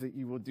believe that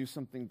you will do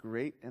something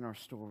great in our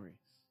stories.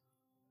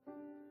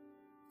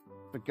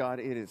 But God,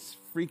 it is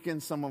freaking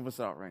some of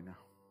us out right now.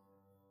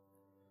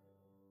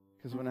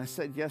 Because when I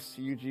said yes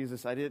to you,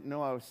 Jesus, I didn't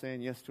know I was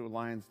saying yes to a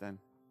lion's den.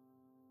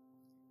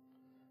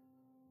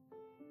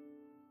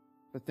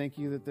 But thank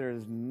you that there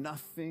is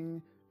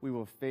nothing we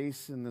will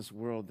face in this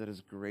world that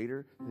is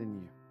greater than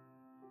you.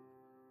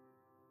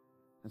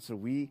 And so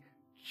we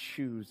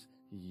choose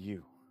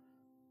you.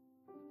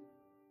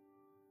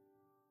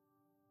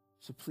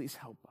 So please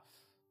help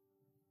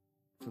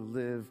us to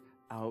live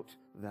out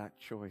that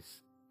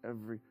choice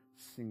every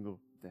single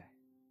day.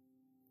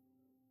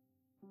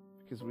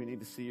 Because we need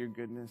to see your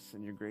goodness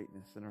and your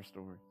greatness in our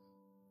stories.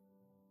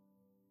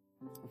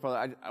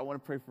 Father, I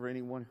want to pray for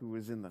anyone who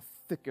is in the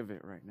thick of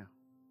it right now.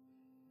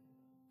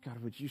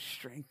 God, would you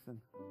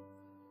strengthen?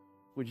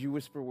 Would you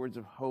whisper words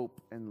of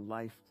hope and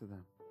life to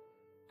them?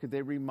 Could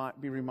they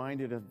be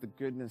reminded of the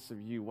goodness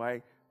of you,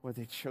 why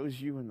they chose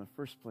you in the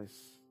first place?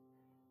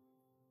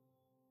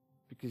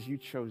 Because you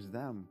chose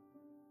them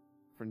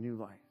for new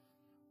life.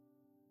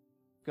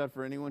 God,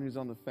 for anyone who's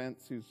on the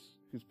fence,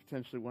 who's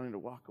potentially wanting to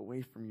walk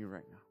away from you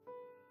right now,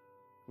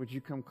 would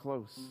you come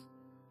close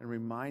and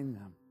remind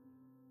them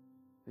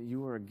that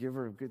you are a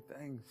giver of good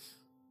things?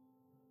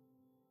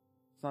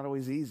 It's not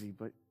always easy,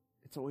 but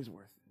it's always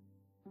worth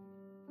it.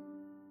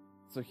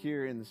 So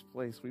here in this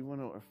place, we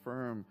want to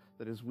affirm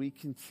that as we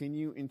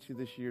continue into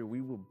this year,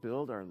 we will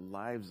build our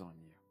lives on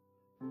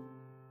you.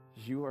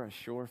 You are a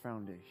sure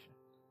foundation.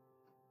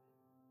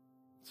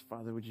 So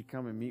Father, would you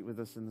come and meet with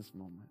us in this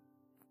moment?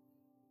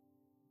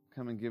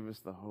 Come and give us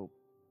the hope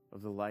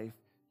of the life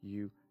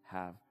you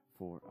have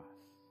for us.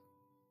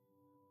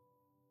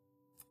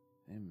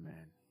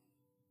 Amen.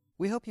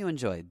 We hope you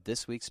enjoyed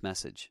this week's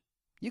message.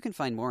 You can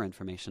find more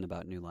information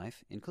about New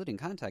Life, including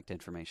contact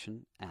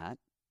information, at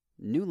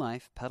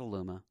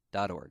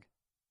newlifepetaluma.org.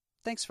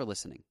 Thanks for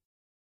listening.